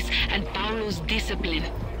Talia's voice and Paolo's discipline.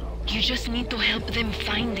 You just need to help them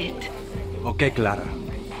find it. Okay, Clara.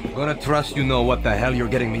 I'm gonna trust you know what the hell you're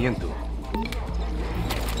getting me into.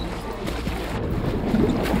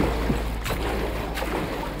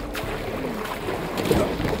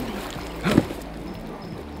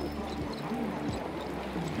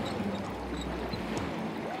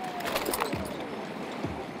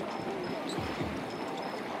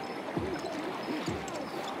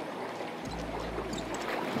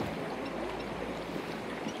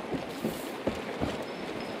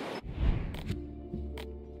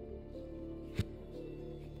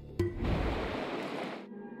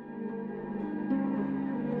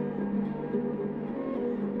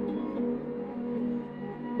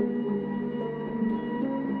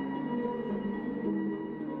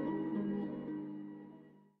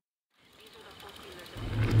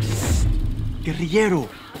 Guerrillero!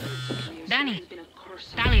 Danny,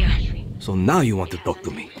 Talia. So now you want to talk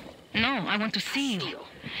to me? No, I want to see you.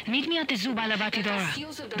 Meet me at the Zuba La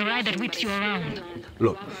Batidora, the ride that whips you around.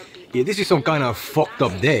 Look, if this is some kind of fucked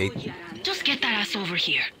up date... Just get that ass over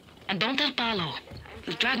here. And don't tell Paolo.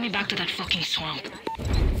 He'll drag me back to that fucking swamp.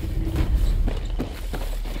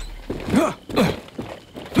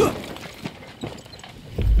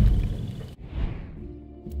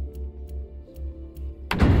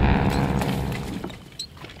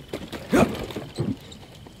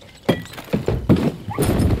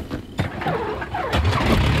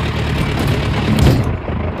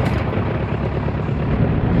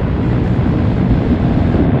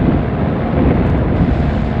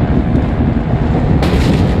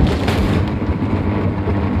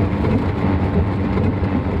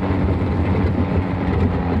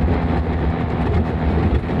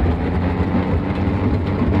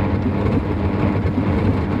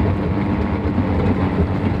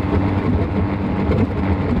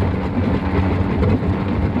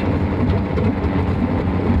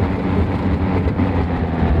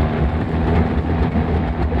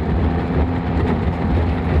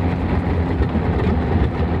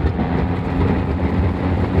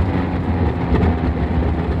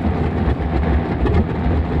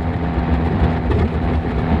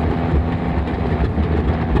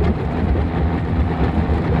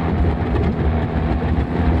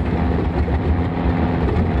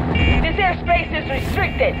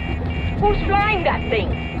 Who's flying that thing?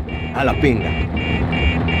 A la pinga.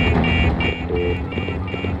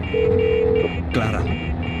 Clara,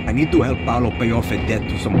 I need to help Paolo pay off a debt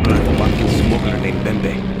to some black market smuggler named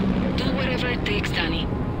Bembé. Do whatever it takes, Danny.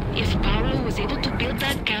 If Paolo was able to build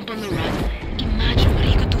that camp on the run, imagine what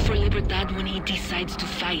he could do for Libertad when he decides to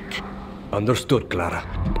fight. Understood, Clara.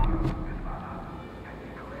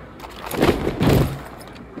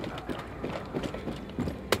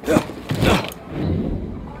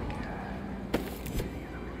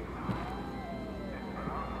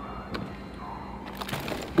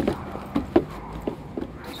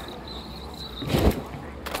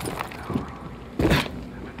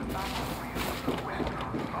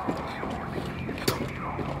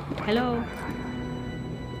 Hello.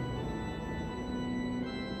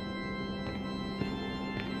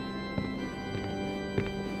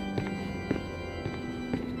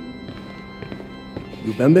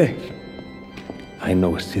 You Bembé? I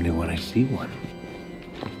know a silly when I see one.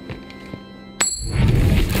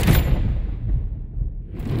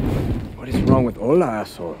 What is wrong with Ola,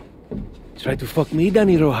 asshole? Try to fuck me,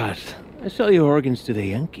 Danny Rojas. I sell your organs to the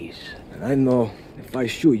Yankees. And I know if I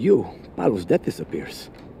shoot you, Paolo's death disappears.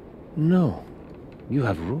 No. You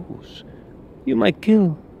have rules. You might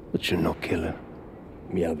kill, but you're no killer.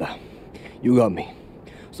 Mierda. You got me.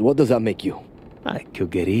 So what does that make you? I kill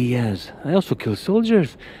guerrillas. I also kill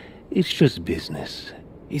soldiers. It's just business.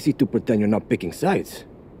 Easy to pretend you're not picking sides.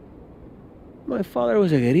 My father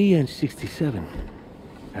was a guerrilla in '67.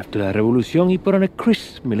 After la revolution, he put on a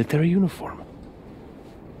crisp military uniform.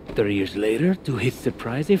 30 years later, to his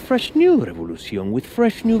surprise, a fresh new revolution with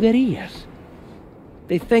fresh new guerrillas.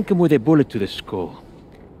 They thank him with a bullet to the skull,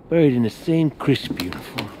 buried in the same crisp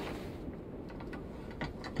uniform.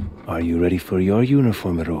 Are you ready for your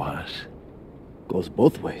uniform, Rojas? Goes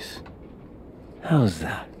both ways. How's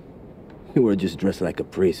that? You were just dressed like a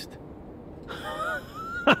priest.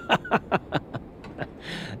 I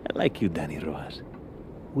like you, Danny Rojas.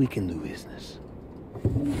 We can do business.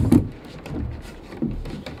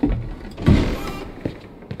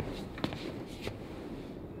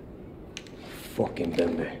 Fucking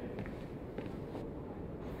Bembé.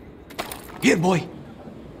 Here, boy.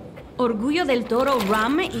 Orgullo del Toro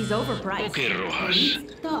rum is overpriced. Okay, Rojas.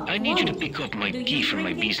 I need you to pick up my key from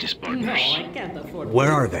my business partners.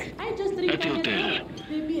 Where are they? At the hotel.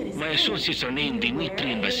 My associates are named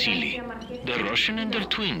Dmitri and Vasily. They're Russian and they're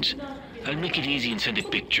twins. I'll make it easy and send a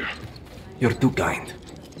picture. You're too kind.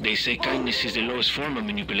 They say kindness is the lowest form of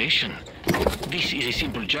manipulation. This is a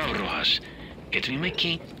simple job, Rojas. Get me my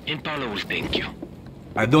key, and Paolo will thank you.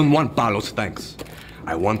 I don't want Paolo's thanks.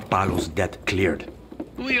 I want Paolo's debt cleared.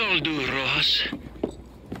 We all do, Rojas.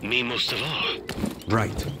 Me most of all.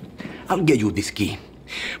 Right. I'll get you this key.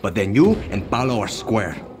 But then you and Paolo are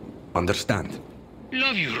square. Understand?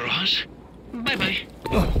 Love you, Rojas. Bye-bye.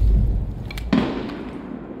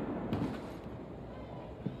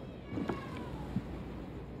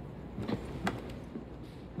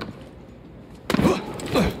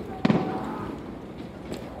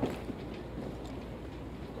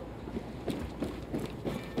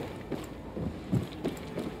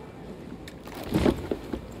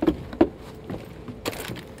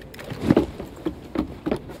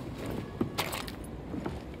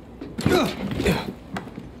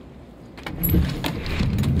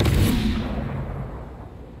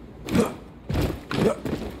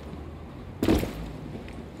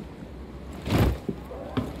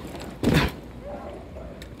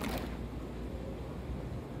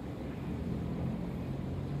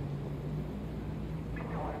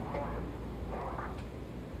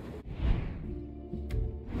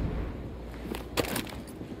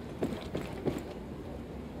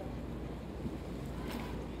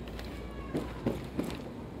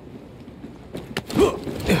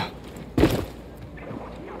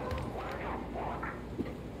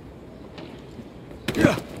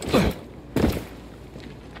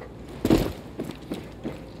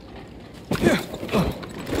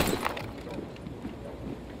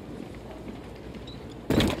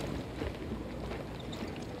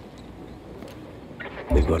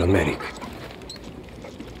 You're a medic.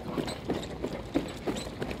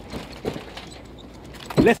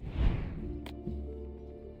 Let's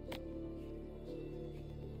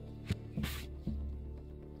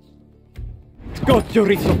go,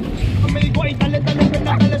 chorizo.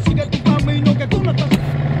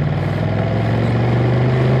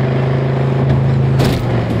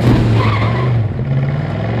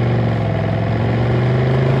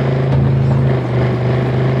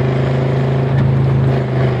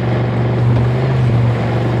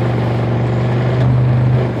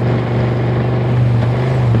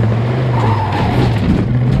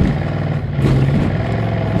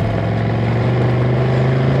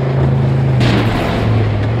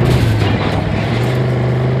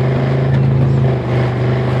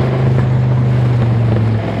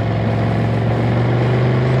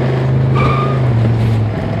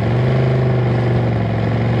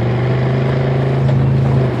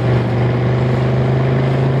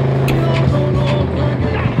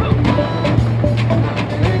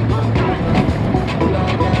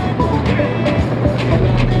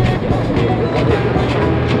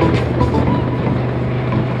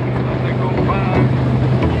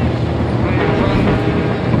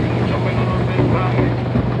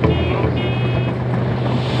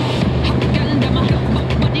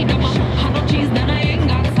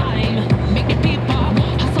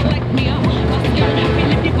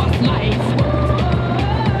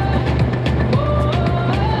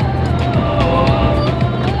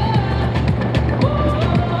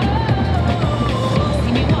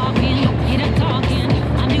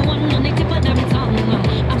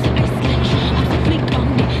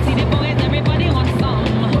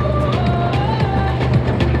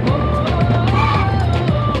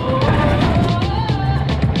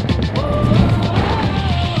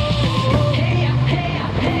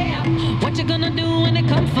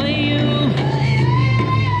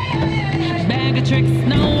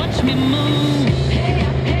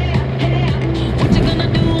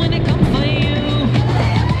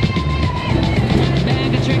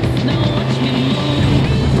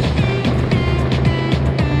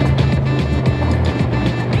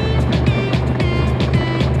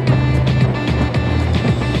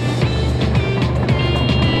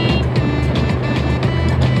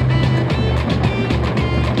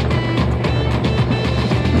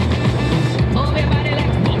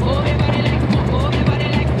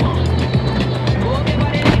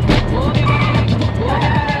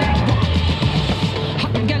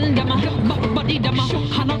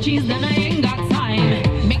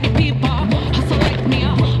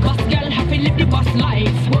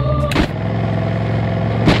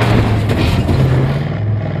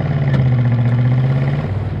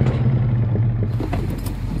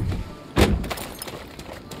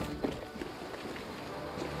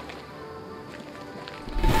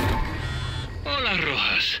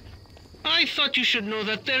 You should know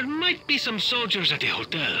that there might be some soldiers at the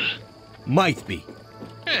hotel. Might be.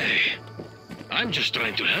 Hey, I'm just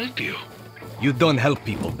trying to help you. You don't help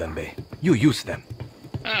people, Bembé. You use them.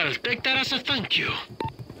 I'll take that as a thank you.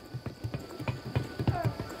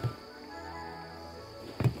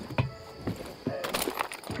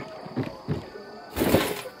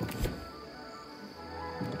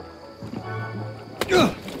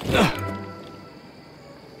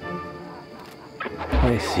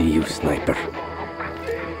 I see you, sniper.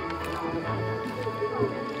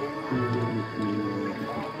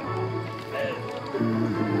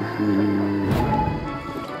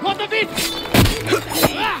 What of it?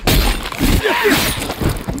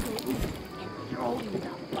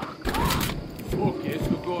 Okay,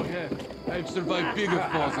 so go ahead. I've survived bigger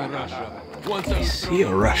falls in Russia. Once I see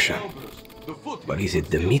a Russian. But is it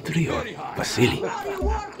Dmitri or Vasily?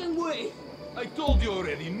 I told you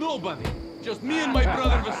already, nobody. Just me and my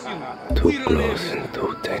brother Vasily. Too close and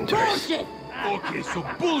too dangerous. Bullshit! Okay, so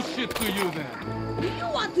bullshit to you then. Do you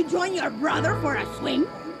want to join your brother for a swim?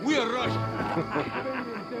 We are Russian.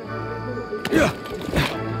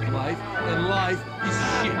 Life and life is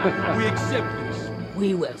shit. We accept this.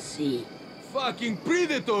 We will see. Fucking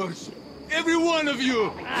predators! Every one of you!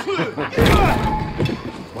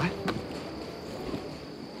 What?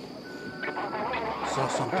 Saw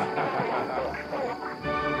something.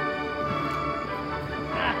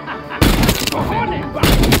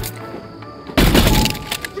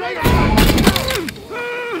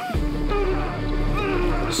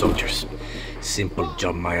 Soldiers. Simple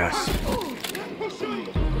job, my ass.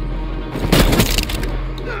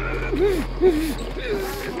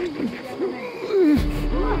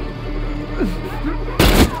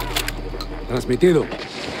 Transmitido.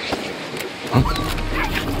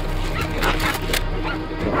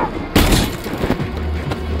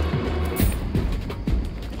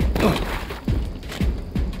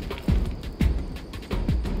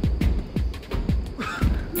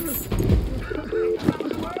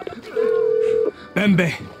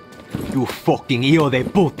 Bembé, you fucking hijo de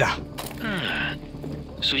puta. Ah,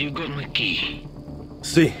 so you got my key.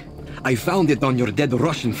 See, I found it on your dead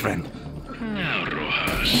Russian friend. Now,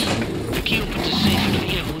 Rojas. The key opens the safe at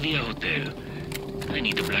Villa Judia Hotel. I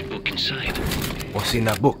need the black book inside. What's in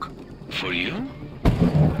that book? For you?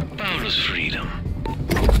 Paolo's freedom.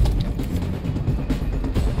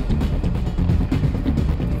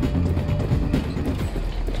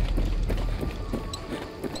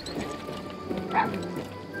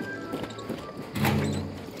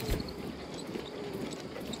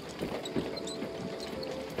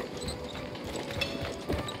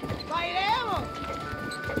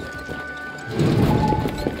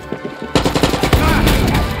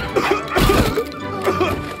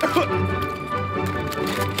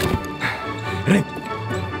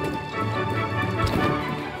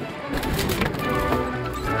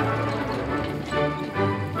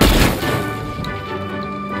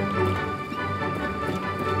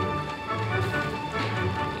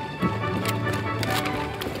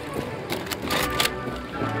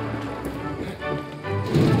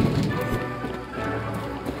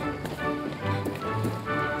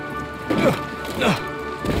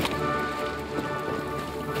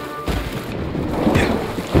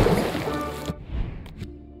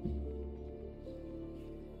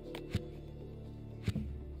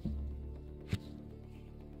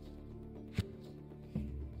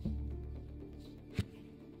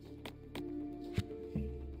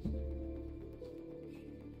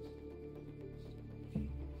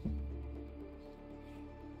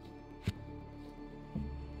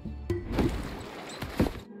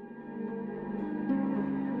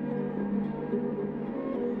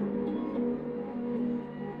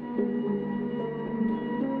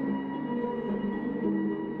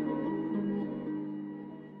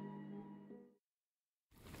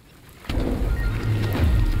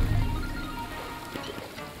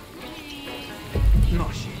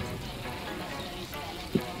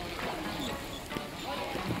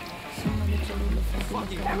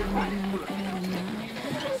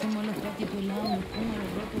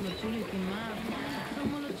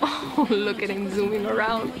 Oh, look at him zooming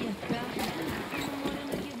around.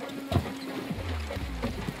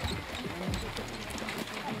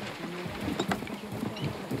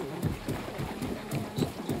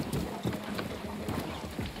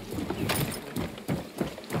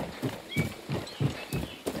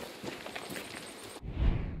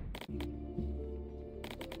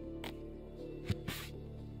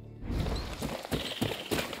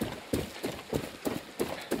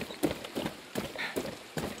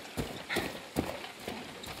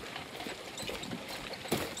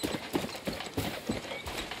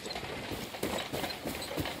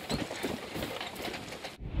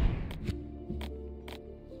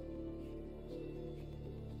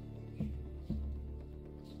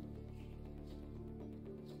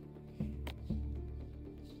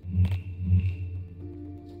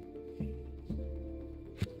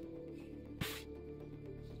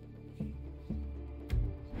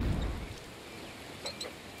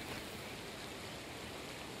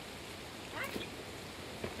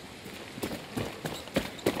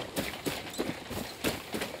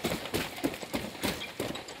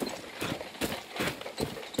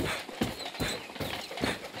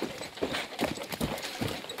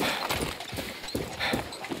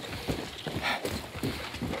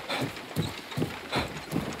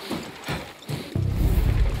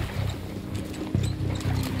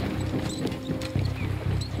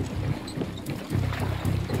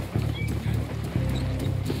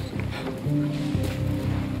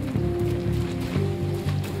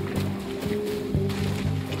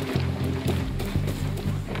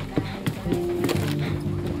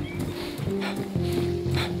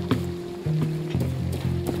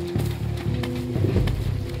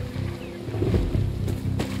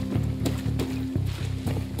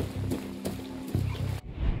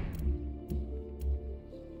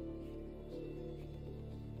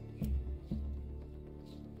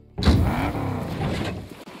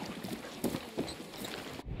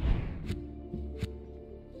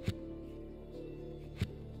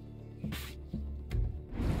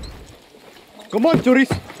 Come on,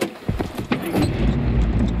 tourists!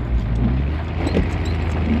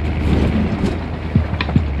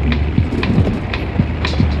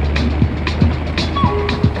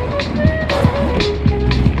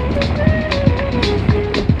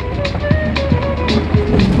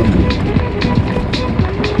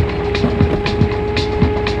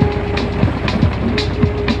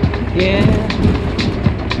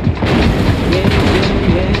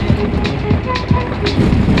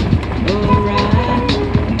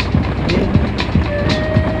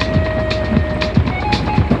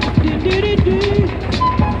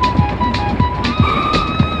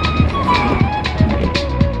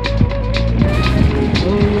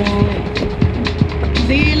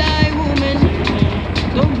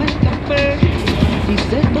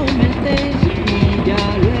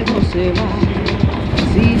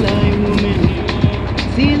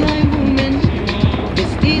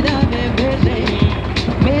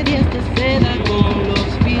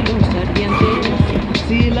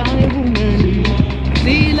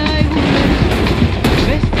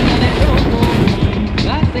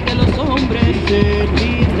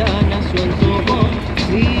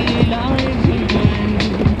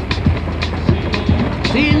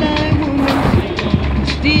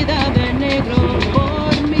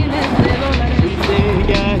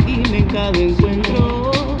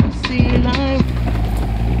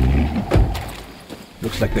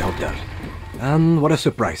 Looks like the hotel. And what a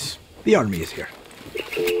surprise. The army is here.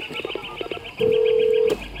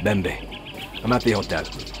 Bembé, I'm at the hotel.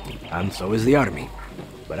 And so is the army.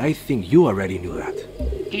 But I think you already knew that.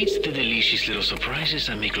 It's the delicious little surprises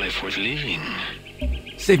that make life worth living.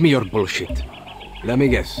 Save me your bullshit. Let me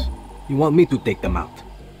guess. You want me to take them out?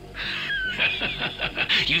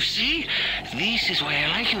 You see? This is why I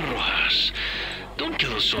like you, Rojas. Don't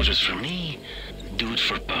kill those soldiers for me. Do it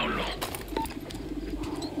for Paolo.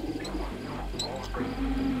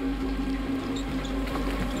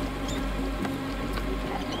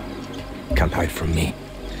 Can't hide from me.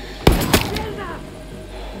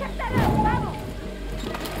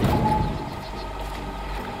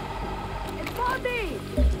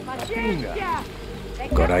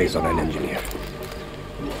 Got eyes on an engineer.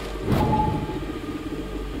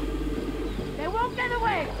 They won't get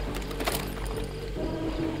away!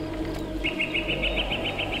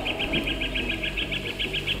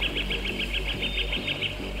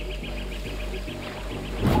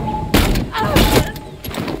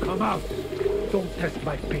 Come out. Don't test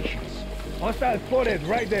my patience. Hostile spotted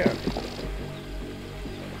right there.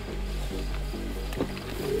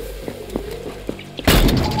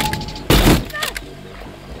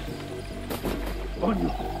 On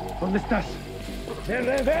you. ¿Dónde estás?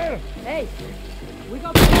 There. Hey, we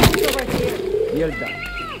got police over here. Mierda.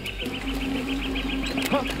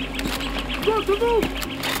 Go to move!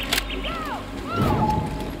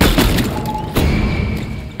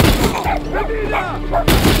 Meguelina!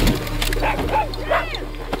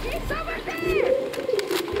 He's over there!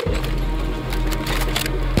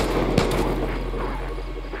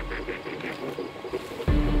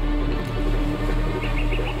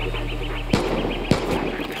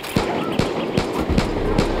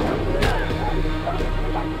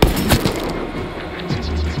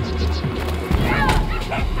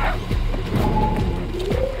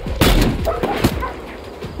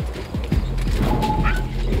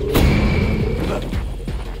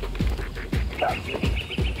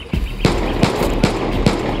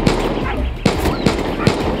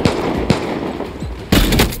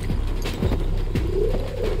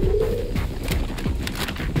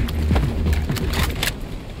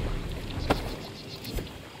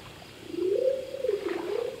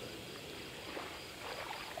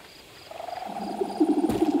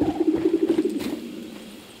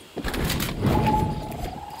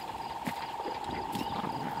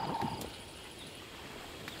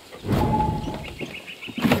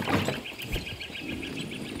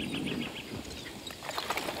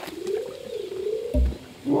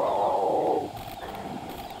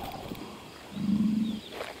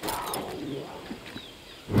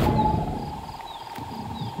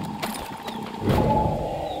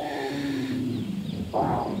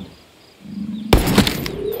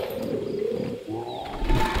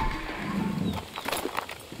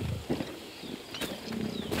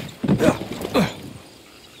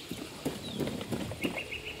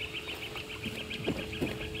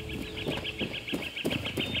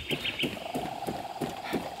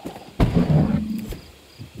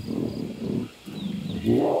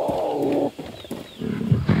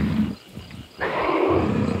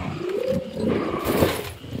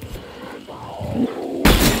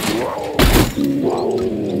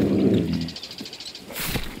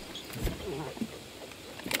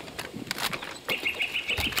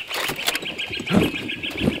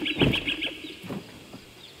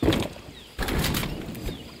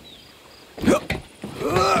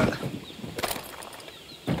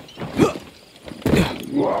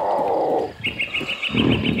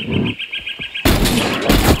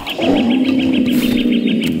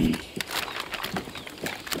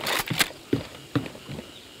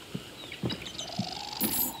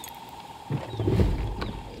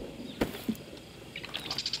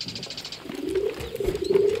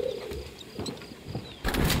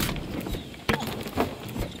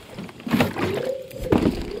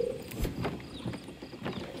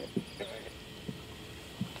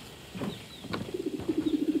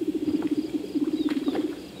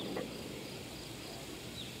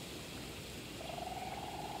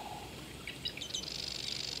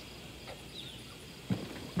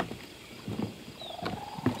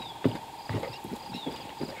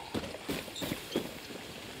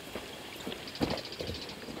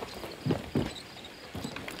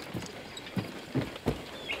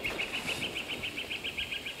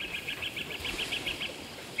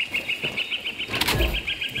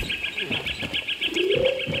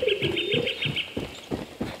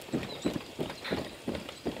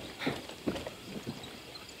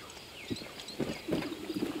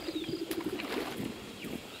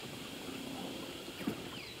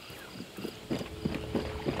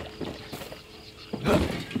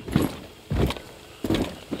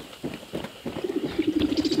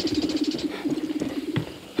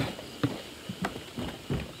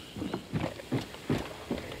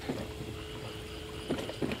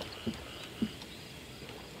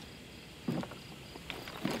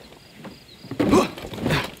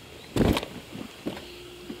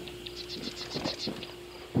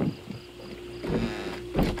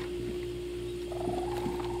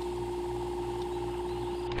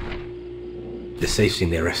 The safe's in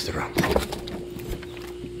the restaurant.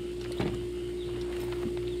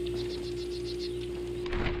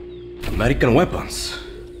 American weapons.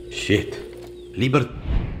 Shit. Libertad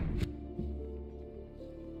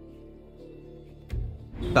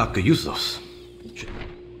que use those.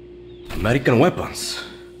 American weapons.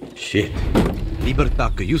 Shit.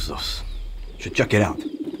 Libertad que use those. Should check it out.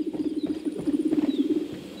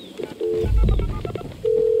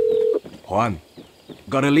 Juan,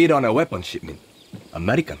 got a lead on a weapon shipment.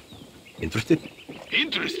 American. Interested?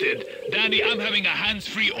 Interested? Danny, I'm having a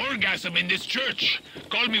hands-free orgasm in this church.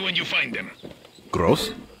 Call me when you find them.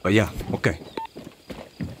 Gross? But yeah, okay.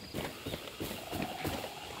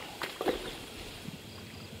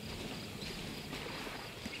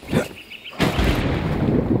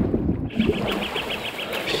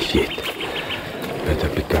 Shit. Better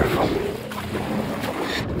be careful.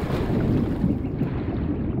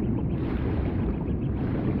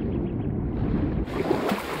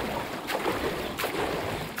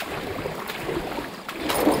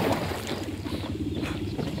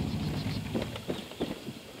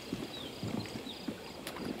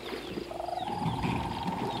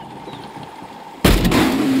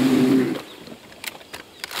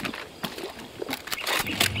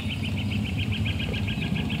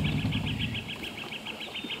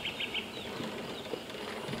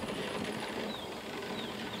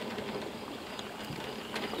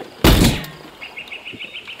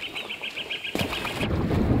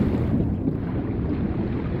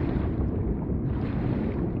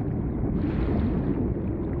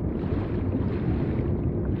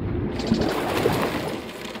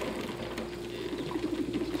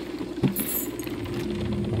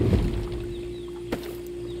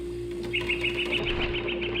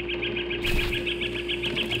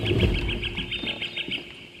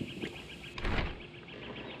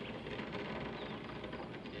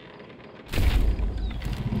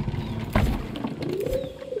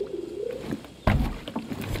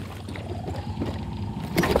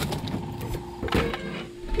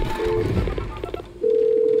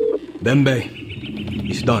 Bembé,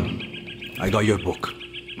 it's done. I got your book.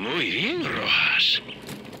 Muy bien, Rojas.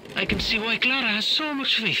 I can see why Clara has so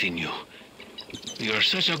much faith in you. You're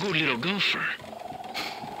such a good little golfer.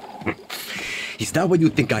 Is that what you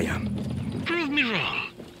think I am? Prove me wrong.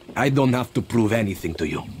 I don't have to prove anything to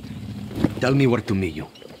you. Tell me where to meet you.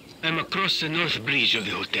 I'm across the north bridge of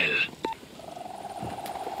the hotel.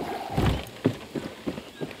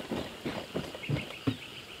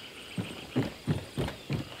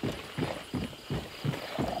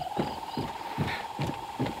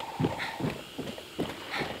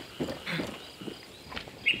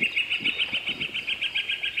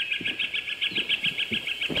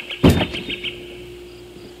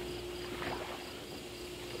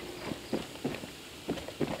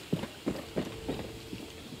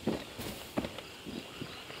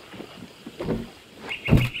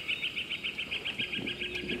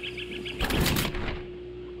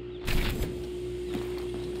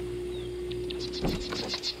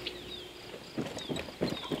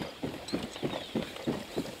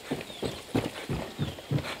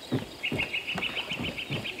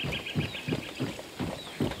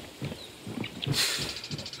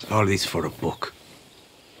 All this for a book.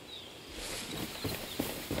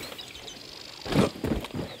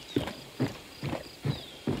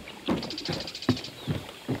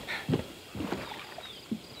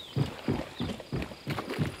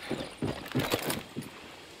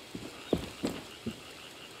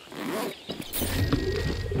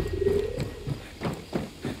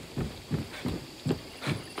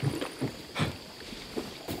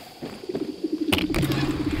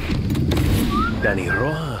 Danny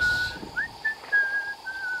Rojas.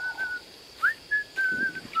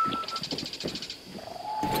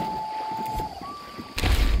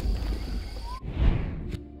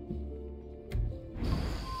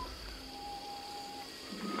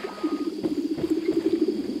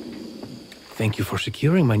 Thank you for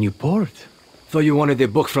securing my new port. Thought you wanted the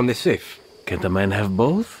book from the safe. Can't a man have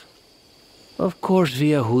both? Of course,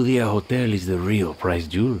 Villa Judia Hotel is the real prize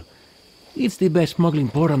jewel. It's the best smuggling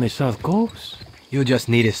port on the south coast. You just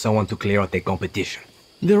needed someone to clear out the competition.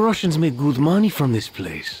 The Russians make good money from this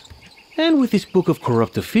place. And with this book of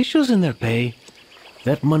corrupt officials in their pay,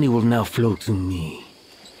 that money will now flow to me.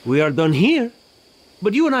 We are done here,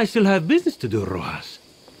 but you and I still have business to do, Rojas.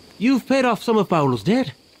 You've paid off some of Paolo's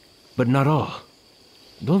debt, but not all.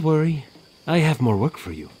 Don't worry, I have more work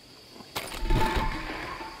for you.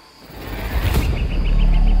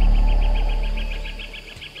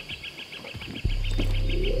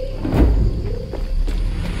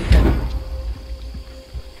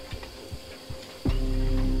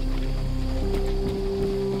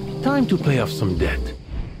 time to pay off some debt.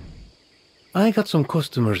 I got some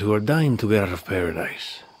customers who are dying to get out of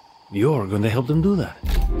paradise. You're going to help them do that.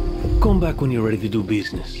 Come back when you're ready to do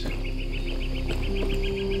business.